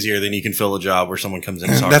lot like- easier than you can fill a job where someone comes in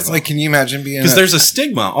and talks That's about like, can you imagine being because there's a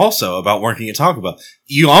stigma also about working at Taco Bell.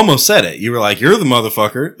 You almost said it. You were like, you're the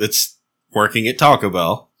motherfucker that's working at Taco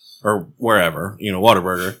Bell or wherever,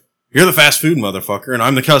 Whataburger. You're the fast food motherfucker and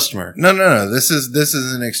I'm the customer. No. This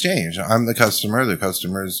is an exchange. I'm the customer. The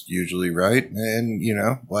customer's usually right. And,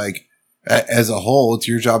 as a whole, it's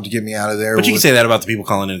your job to get me out of there. But you can say that about the people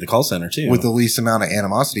calling into the call center too. With the least amount of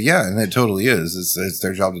animosity. Yeah, and it totally is. It's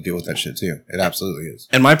their job to deal with that shit too. It absolutely is.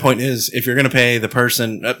 And my point is, if you're going to pay the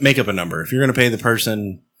person, make up a number. If you're going to pay the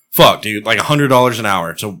person, like $100 an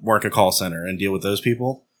hour to work a call center and deal with those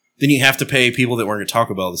people, then you have to pay people that work at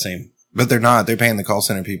Taco Bell the same. But they're not. They're paying the call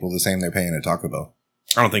center people the same they're paying at Taco Bell.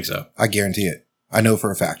 I don't think so. I guarantee it. I know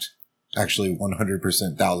for a fact. Actually, 100%,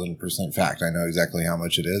 1,000% fact. I know exactly how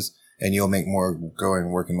much it is. And you'll make more going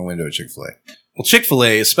and work in the window at Chick-fil-A. Well,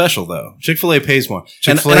 Chick-fil-A is special though. Chick-fil-A pays more.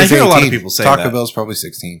 Chick-fil-A and I is hear 18. a lot of people say Taco that. Bell's probably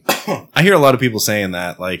 16. I hear a lot of people saying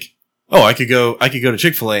that, like, oh, I could go to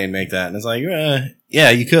Chick-fil-A and make that. And it's like, yeah,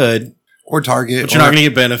 you could. Or Target. But you're not going to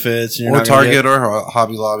get benefits. And you're Or not gonna Target or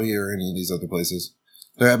Hobby Lobby or any of these other places.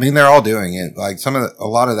 They're all doing it. Like a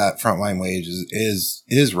lot of that frontline wage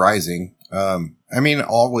is rising.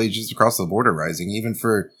 All wages across the board are rising,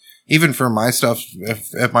 even for my stuff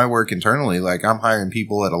at my work internally. Like I'm hiring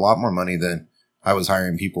people at a lot more money than I was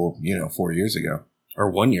hiring people, 4 years ago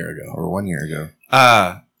or 1 year ago. or 1 year ago.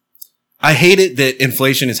 I hate it that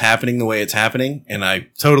inflation is happening the way it's happening. And I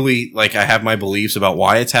totally, I have my beliefs about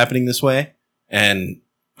why it's happening this way. And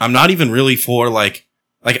I'm not even really for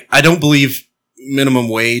I don't believe minimum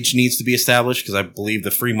wage needs to be established because I believe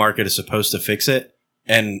the free market is supposed to fix it.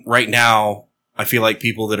 And right now, I feel like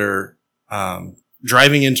people that are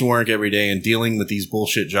driving into work every day and dealing with these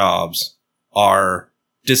bullshit jobs are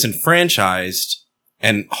disenfranchised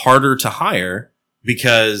and harder to hire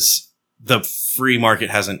because the free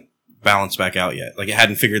market hasn't balanced back out yet. Like it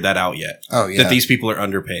hadn't figured that out yet. Oh yeah. That these people are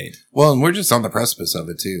underpaid. Well, and we're just on the precipice of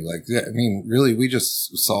it too. Really, we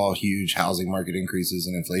just saw huge housing market increases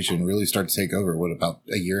and inflation really start to take over. What, about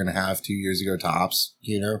a year and a half, 2 years ago tops,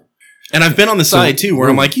 And I've been on the side too, where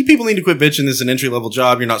I'm like, you people need to quit bitching. This is an entry level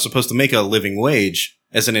job. You're not supposed to make a living wage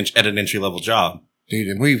at an entry level job. Dude,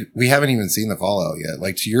 and we haven't even seen the fallout yet.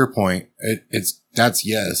 Like to your point,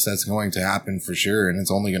 that's going to happen for sure, and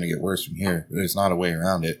it's only going to get worse from here. There's not a way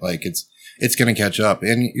around it. Like it's going to catch up,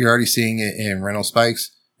 and you're already seeing it in rental spikes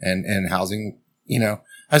and housing.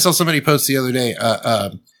 I saw somebody post the other day,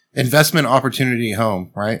 investment opportunity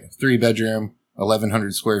home, right? 3-bedroom,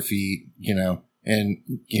 1,100 square feet, and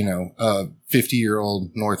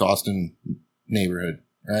 50-year-old North Austin neighborhood,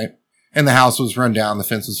 right? And the house was run down, the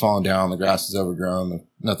fence was falling down, the grass was overgrown,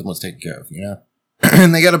 nothing was taken care of,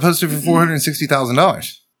 And they got it posted for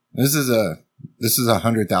 $460,000. This is a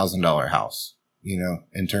 $100,000 house,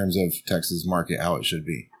 in terms of Texas market, how it should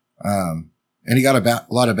be. And he got a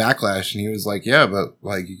lot of backlash, and he was like, yeah, but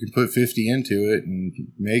you can put 50 into it and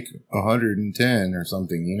make 110 or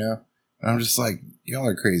something, And I'm just like, y'all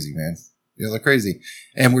are crazy, man. Y'all are crazy.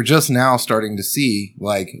 And we're just now starting to see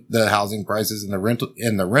the housing prices and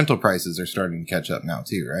the rental prices are starting to catch up now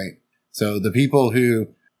too, right? So the people who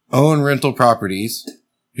own rental properties,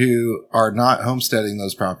 who are not homesteading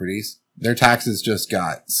those properties, their taxes just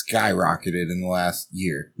got skyrocketed in the last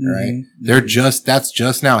year, right? Mm-hmm. That's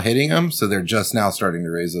just now hitting them. So they're just now starting to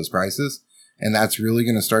raise those prices. And that's really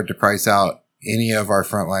going to start to price out any of our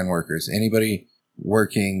frontline workers, anybody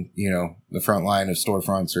working, the front line of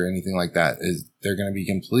storefronts or anything like that. They're going to be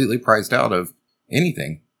completely priced out of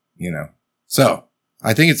anything, So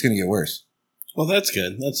I think it's going to get worse. Well, that's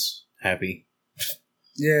good. That's happy.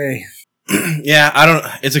 Yay.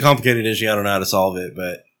 Yeah, it's a complicated issue. I don't know how to solve it,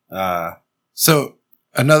 but, so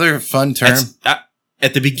another fun term.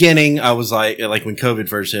 At the beginning, I was like when COVID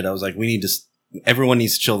first hit, I was like, everyone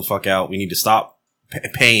needs to chill the fuck out. We need to stop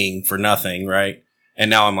paying for nothing. Right. And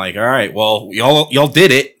now I'm like, all right, well, y'all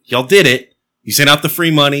did it. Y'all did it. You sent out the free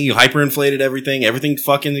money. You hyperinflated everything. Everything's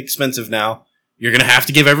fucking expensive now. You're going to have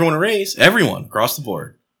to give everyone a raise. Everyone across the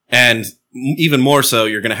board. And even more so,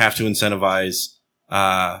 you're going to have to incentivize,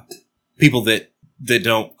 people that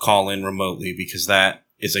don't call in remotely because that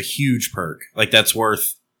is a huge perk. That's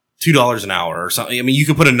worth $2 an hour or something. I mean, you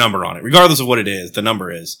could put a number on it, regardless of what it is. The number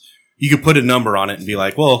is, you could put a number on it and be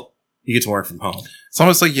like, well, you get to work from home. It's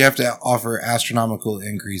almost like you have to offer astronomical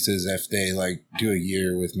increases if they do a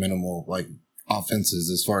year with minimal offenses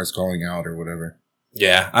as far as calling out or whatever.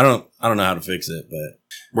 Yeah, I don't know how to fix it, but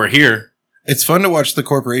we're here. It's fun to watch the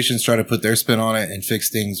corporations try to put their spin on it and fix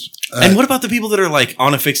things. And what about the people that are like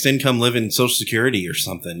on a fixed income living Social Security or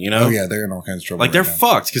something, you know? Oh yeah, they're in all kinds of trouble. Like they're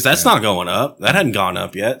fucked because that's not going up. That hadn't gone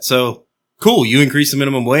up yet. So cool. You increase the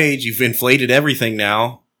minimum wage. You've inflated everything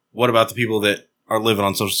now. What about the people that are living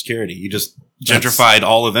on Social Security? You just gentrified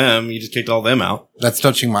all of them. You just kicked all of them out. That's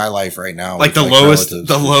touching my life right now. Like the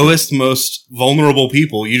lowest, most vulnerable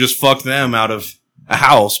people. You just fucked them out of a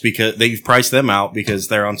house because they've priced them out because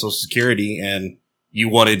they're on Social Security, and you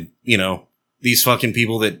wanted, you know, these fucking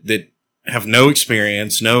people that have no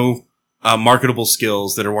experience, no marketable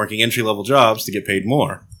skills, that are working entry level jobs to get paid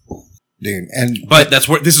more. Dude, but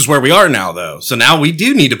this is where we are now, though. So now we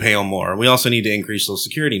do need to pay them more. We also need to increase Social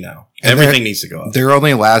Security now. Everything needs to go up. Their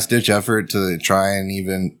only last ditch effort to try and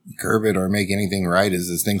even curb it or make anything right is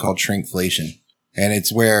this thing called shrinkflation. And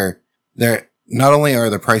it's where they're not only are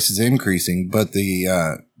the prices increasing, but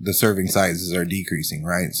the serving sizes are decreasing,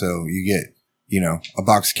 right? So you get, you know, a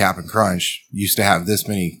box of Cap'n Crunch used to have this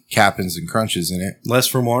many Cap'ns and Crunches in it. Less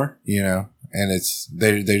for more? You know, and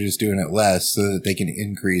they're just doing it less so that they can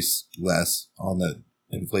increase less on the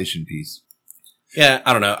inflation piece. Yeah,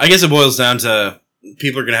 I don't know. I guess it boils down to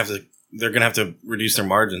people are going to have to reduce their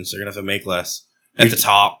margins. They're going to have to make less at the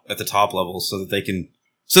top levels so that they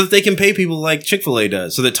can pay people like Chick-fil-A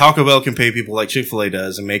does, so that Taco Bell can pay people like Chick-fil-A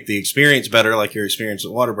does and make the experience better like your experience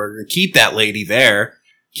at Whataburger, and keep that lady there,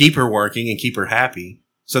 keep her working and keep her happy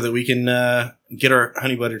so that we can get our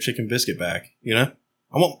honey butter chicken biscuit back, you know?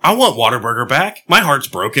 I want Whataburger back. My heart's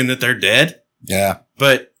broken that they're dead. Yeah.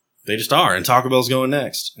 But they just are, and Taco Bell's going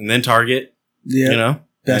next, and then Target, you know?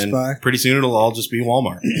 Best Buy. Pretty soon it'll all just be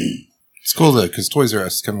Walmart. It's cool though, because Toys R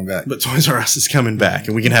Us is coming back. But Toys R Us is coming back,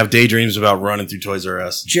 and we can have daydreams about running through Toys R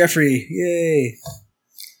Us. Jeffrey, yay.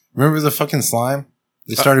 Remember the fucking slime?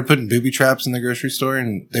 They started putting booby traps in the grocery store,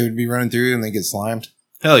 and they would be running through and they get slimed.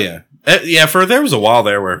 Hell yeah. Yeah, there was a while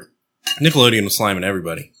there where Nickelodeon was sliming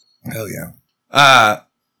everybody. Hell yeah.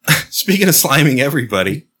 Speaking of sliming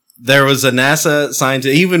everybody, there was a NASA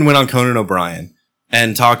scientist, he even went on Conan O'Brien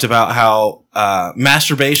and talked about how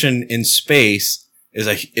masturbation in space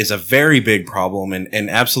is a very big problem and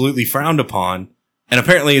absolutely frowned upon. And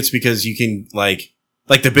apparently it's because you can like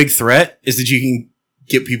the big threat is that you can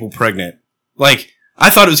get people pregnant. Like, I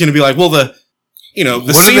thought it was going to be like, well, the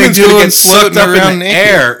semen's going to get sucked up in the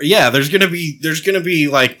air. Yeah, there's going to be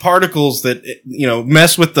like particles that, you know,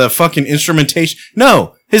 mess with the fucking instrumentation.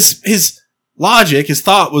 No, his logic, his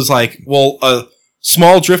thought was like, well, a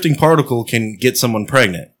small drifting particle can get someone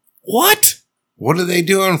pregnant. What? What are they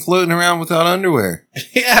doing floating around without underwear?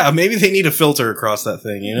 Yeah, maybe they need a filter across that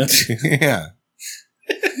thing, you know? Yeah.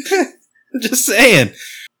 I'm just saying.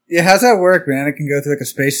 Yeah, how's that work, man? It can go through like a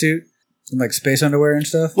spacesuit and like space underwear and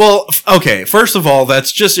stuff? Well, okay, first of all,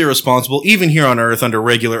 that's just irresponsible. Even here on Earth, under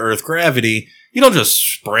regular Earth gravity, you don't just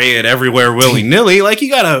spray it everywhere willy-nilly. Like, you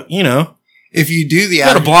gotta, you know... If you do you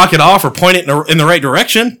gotta block it off or point it in the right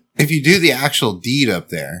direction. If you do the actual deed up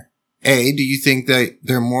there, A, do you think that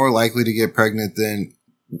they're more likely to get pregnant than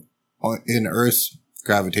in Earth's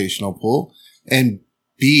gravitational pull? And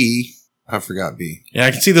B, I forgot B. Yeah,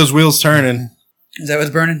 I can see those wheels turning. Is that what's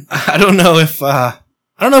burning? I don't know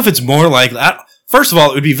if it's more like that. First of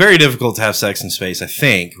all, it would be very difficult to have sex in space, I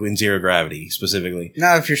think, in zero gravity specifically.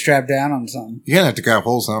 Not if you're strapped down on something. You're gonna have to grab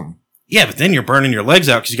hold of something. Yeah, but then you're burning your legs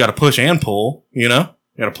out because you got to push and pull, you know?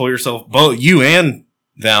 You got to pull yourself, both you and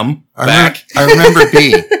them, back. I remember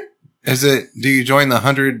B. Do you join the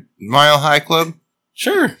 100 Mile High Club?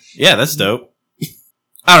 Sure. Yeah, that's dope.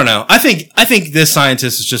 I don't know. I think this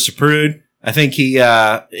scientist is just a prude. I think he's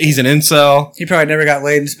an incel. He probably never got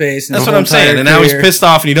laid in space. That's what I'm saying. And now he's pissed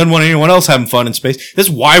off and he doesn't want anyone else having fun in space. This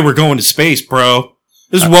is why we're going to space, bro.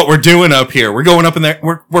 This is what we're doing up here. We're going up in there.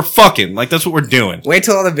 We're fucking. Like, that's what we're doing. Wait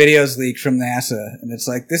till all the videos leak from NASA. And it's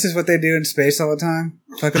like, this is what they do in space all the time?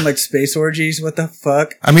 Fucking like space orgies? What the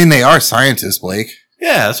fuck? I mean, they are scientists, Blake.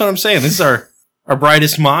 Yeah, that's what I'm saying. This is our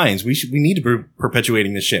brightest minds. We need to be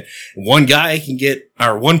perpetuating this shit. One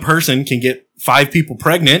person can get 5 people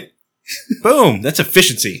pregnant. Boom. That's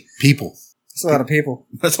efficiency. People. That's a lot of people.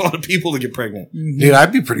 That's a lot of people to get pregnant. Mm-hmm. Dude,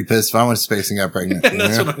 I'd be pretty pissed if I went to space and got pregnant.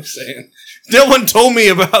 That's what I'm saying. No one told me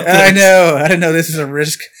about this. I know. I didn't know this is a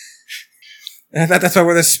risk. I thought that's what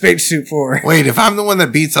we're the spacesuit for. Wait, if I'm the one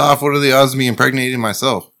that beats off, what are the odds of me impregnating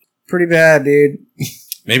myself? Pretty bad, dude.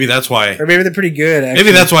 Maybe that's why. Or maybe they're pretty good, actually.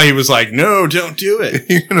 Maybe that's why he was like, no, don't do it.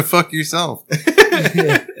 You're going to fuck yourself.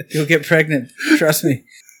 Yeah, you'll get pregnant. Trust me.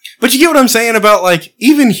 But you get what I'm saying about, like,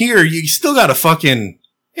 even here, you still gotta fucking,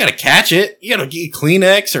 you gotta catch it. You gotta get a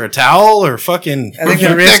Kleenex or a towel or fucking... Where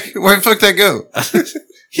the fuck that go?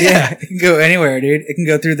 Yeah, it can go anywhere, dude. It can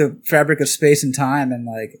go through the fabric of space and time and,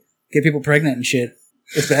 like, get people pregnant and shit.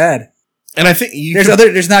 It's bad. And I think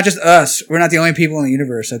There's not just us. We're not the only people in the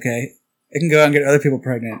universe, okay? It can go out and get other people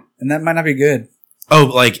pregnant. And that might not be good. Oh,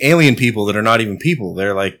 like alien people that are not even people.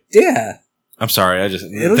 They're like, Yeah. I'm sorry,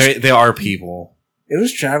 they are people. It'll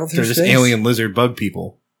just travel through They're space. just alien lizard bug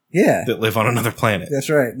people Yeah. that live on another planet. That's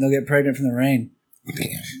right. And they'll get pregnant from the rain.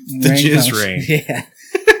 The jizz comes. rain. Yeah.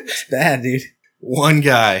 It's bad, dude. One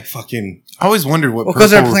guy fucking... I always wondered what Well,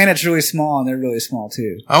 because our planet's really small and they're really small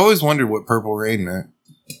too. I always wondered what purple rain meant.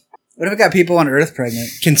 What if we got people on Earth pregnant?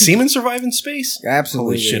 Can semen survive in space?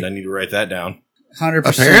 Absolutely. Holy shit, I need to write that down. 100%.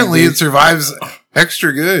 Apparently, dude. it survives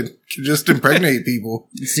extra good. Can just impregnate people.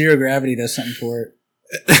 Zero gravity does something for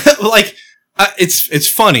it. Like, it's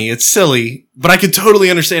funny, it's silly, but I could totally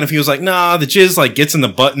understand if he was like, nah, the jizz like gets in the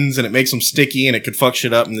buttons and it makes them sticky and it could fuck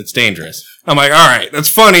shit up and it's dangerous. I'm like, all right, that's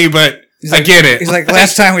funny, but I get it. He's like,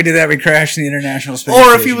 last time we did that, we crashed in the International Space Or if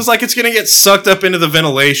Station. he was like, it's going to get sucked up into the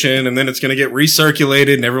ventilation and then it's going to get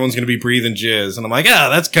recirculated and everyone's going to be breathing jizz. And I'm like,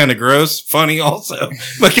 that's kind of gross. Funny also,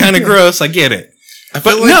 but kind of gross. I get it. But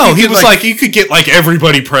like no, you he could, was like, you could get like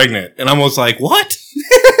everybody pregnant. And I was like, what?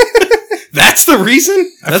 That's the reason?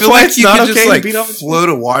 I That's feel why like it's you not could okay just to like beat off. float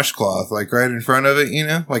a washcloth like right in front of it, you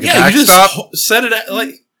know, like a Yeah, you just backstop. set it at,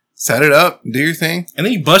 like, Set it up, do your thing. and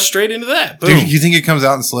then you bust straight into that. Boom. Do you think it comes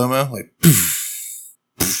out in slow mo, like poof,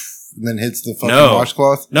 poof, and then hits the fucking No.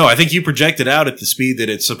 washcloth? No, I think you project it out at the speed that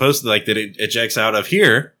it's supposed to, like that it ejects out of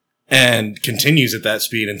here and continues at that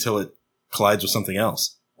speed until it collides with something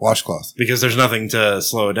else. Washcloth. Because there's nothing to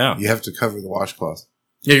slow it down. You have to cover the washcloth.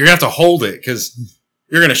 Yeah, you're gonna have to hold it because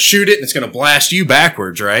you're gonna shoot it and it's gonna blast you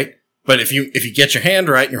backwards, right? But if you get your hand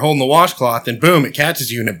right and you're holding the washcloth, then boom, it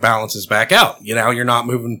catches you and it balances back out. You know, you're not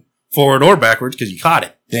moving forward or backwards because you caught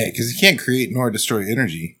it. Yeah, because you can't create nor destroy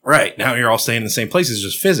energy. Right. Now you're all staying in the same place. It's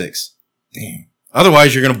just physics. Damn.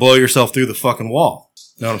 Otherwise, you're gonna blow yourself through the fucking wall.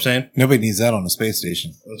 Know what I'm saying? Nobody needs that on a space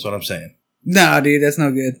station. That's what I'm saying. Nah, dude, that's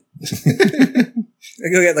no good. They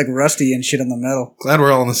go get like rusty and shit on the metal. Glad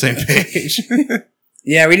we're all on the same page.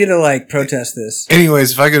 Yeah, we need to like protest this.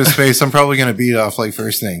 Anyways, if I go to space, I'm probably going to beat off like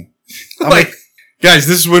first thing. Like, guys,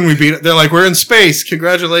 this is when we beat it. They're like, we're in space.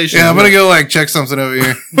 Congratulations. Yeah, I'm going to go like check something over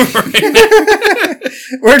here.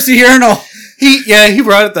 Where's the urinal? He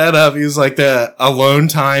brought that up. He was like, the alone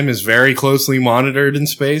time is very closely monitored in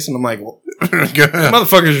space. And I'm like, well,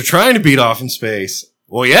 motherfuckers are trying to beat off in space.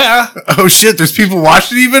 Well, yeah. Oh shit, there's people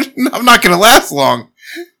watching even? I'm not going to last long.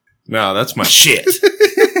 No, that's my shit.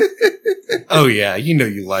 Oh, yeah. You know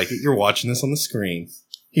you like it. You're watching this on the screen.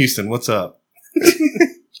 Houston, what's up?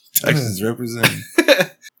 Texans representing.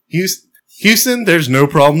 Houston, there's no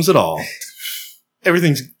problems at all.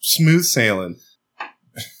 Everything's smooth sailing.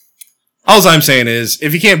 All I'm saying is,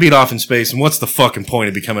 if you can't beat off in space, then what's the fucking point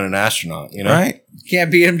of becoming an astronaut, you know? Right?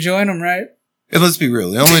 Can't beat him, join him, right? And let's be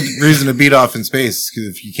real. The only reason to beat off in space is because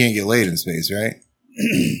if you can't get laid in space, right?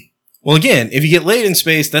 Well, again, if you get laid in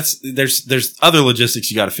space, there's other logistics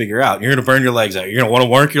you got to figure out. You're going to burn your legs out. You're going to want to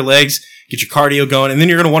work your legs, get your cardio going, and then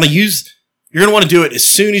you're going to want to do it as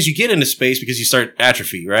soon as you get into space because you start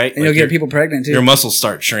atrophy, right? And you'll get people pregnant too. Your muscles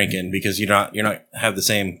start shrinking because you're not have the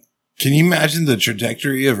same. Can you imagine the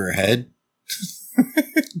trajectory of her head?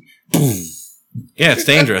 Boom. Yeah, it's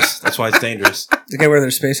dangerous. That's why it's dangerous. They gotta wear their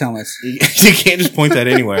space helmets. You can't just point that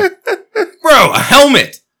anywhere. Bro, a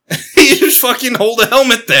helmet! You just fucking hold a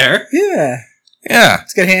helmet there. Yeah. Yeah.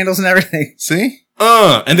 It's got handles and everything. See?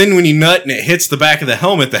 And then when you nut and it hits the back of the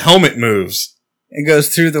helmet moves. It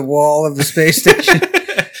goes through the wall of the space station.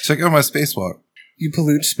 Check out my spacewalk. You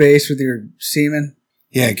pollute space with your semen.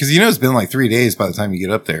 Yeah, because it's been like 3 days by the time you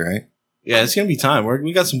get up there, right? Yeah, it's gonna be time.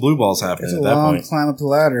 We got some blue balls happening It's a at that long point. climb up the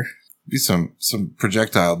ladder. Be some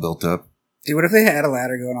projectile built up. Dude, what if they had a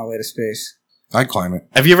ladder going all the way to space? I'd climb it.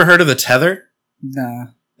 Have you ever heard of the tether? Nah.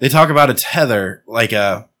 They talk about a tether, like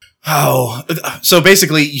so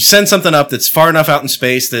basically you send something up that's far enough out in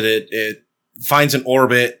space that it finds an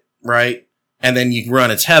orbit, right? And then you run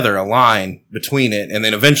a tether, a line between it, and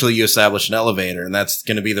then eventually you establish an elevator, and that's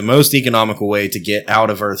going to be the most economical way to get out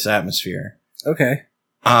of Earth's atmosphere. Okay.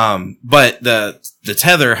 But the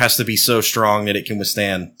tether has to be so strong that it can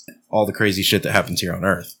withstand all the crazy shit that happens here on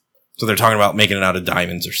Earth. So they're talking about making it out of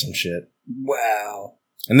diamonds or some shit. Wow.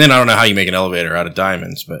 And then I don't know how you make an elevator out of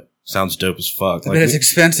diamonds, but sounds dope as fuck. But it's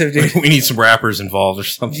expensive, dude. we need some rappers involved or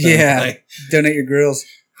something. Yeah. Like, Donate your grills.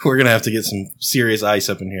 we're going to have to get some serious ice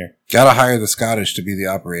up in here. Gotta hire the Scottish to be the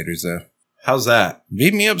operators, though. How's that?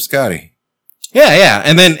 Beat me up, Scotty. Yeah, yeah.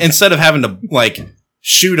 And then instead of having to, like,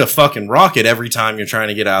 shoot a fucking rocket every time you're trying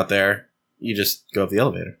to get out there, you just go up the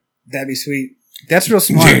elevator. That'd be sweet. That's real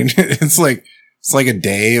smart. Dude, it's like a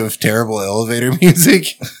day of terrible elevator music.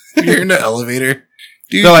 You're in the elevator.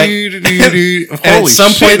 At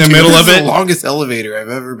some point in the middle of this is it, the longest elevator I've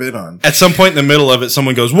ever been on. at some point in the middle of it,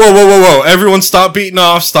 someone goes, whoa, whoa, whoa, whoa, everyone stop beating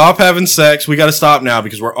off, stop having sex, we gotta stop now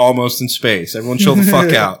because we're almost in space. Everyone chill the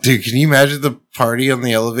fuck out. Dude, can you imagine the party on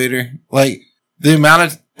the elevator? Like, the amount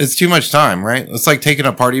of, it's too much time, right? It's like taking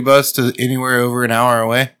a party bus to anywhere over an hour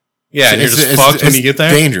away. Yeah, and you're just fucked when you get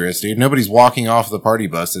there. Dangerous, dude. Nobody's walking off the party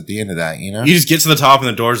bus at the end of that, you know? You just get to the top and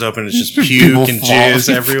the doors open, it's just puke and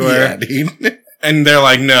jizz everywhere. Yeah, dude. And they're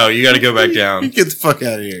like, no, you gotta go back down. Get the fuck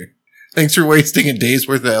out of here. Thanks for wasting a day's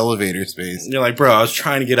worth of elevator space. And you're like, bro, I was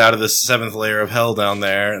trying to get out of this 7th layer of hell down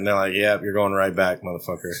there. And they're like, yep, you're going right back,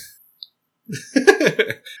 motherfucker.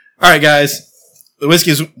 All right, guys. The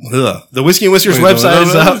Whiskey and Whiskers website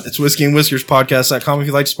is up. It's whiskeyandwhiskerspodcast.com. If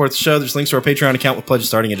you'd like to support the show, there's links to our Patreon account with pledges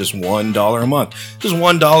starting at just $1 a month. Just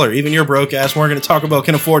 $1. Even your broke ass Morgan and Taco Bell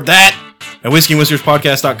can afford that. At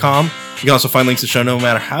whiskeyandwhiskerspodcast.com. You can also find links to the show no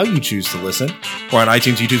matter how you choose to listen. We're on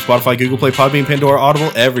iTunes, YouTube, Spotify, Google Play, Podbean, Pandora,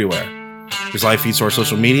 Audible, everywhere. There's live feeds to our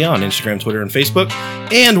social media on Instagram, Twitter, and Facebook.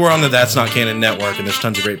 And we're on the That's Not Canon network, and there's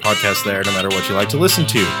tons of great podcasts there, no matter what you like to listen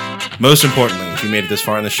to. Most importantly, if you made it this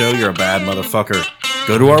far in the show, you're a bad motherfucker.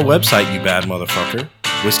 Go to our website, you bad motherfucker,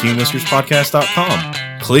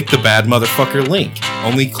 whiskeyandwhiskerspodcast.com. Click the bad motherfucker link.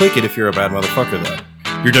 Only click it if you're a bad motherfucker, though.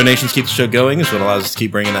 Your donations keep the show going. It's what allows us to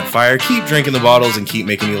keep bringing that fire, keep drinking the bottles, and keep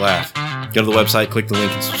making you laugh. Go to the website, click the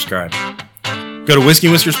link, and subscribe. Go to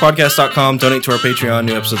whiskeyandwhiskerspodcast.com, donate to our Patreon.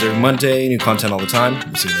 New episodes every Monday, new content all the time.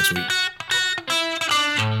 We'll see you next week.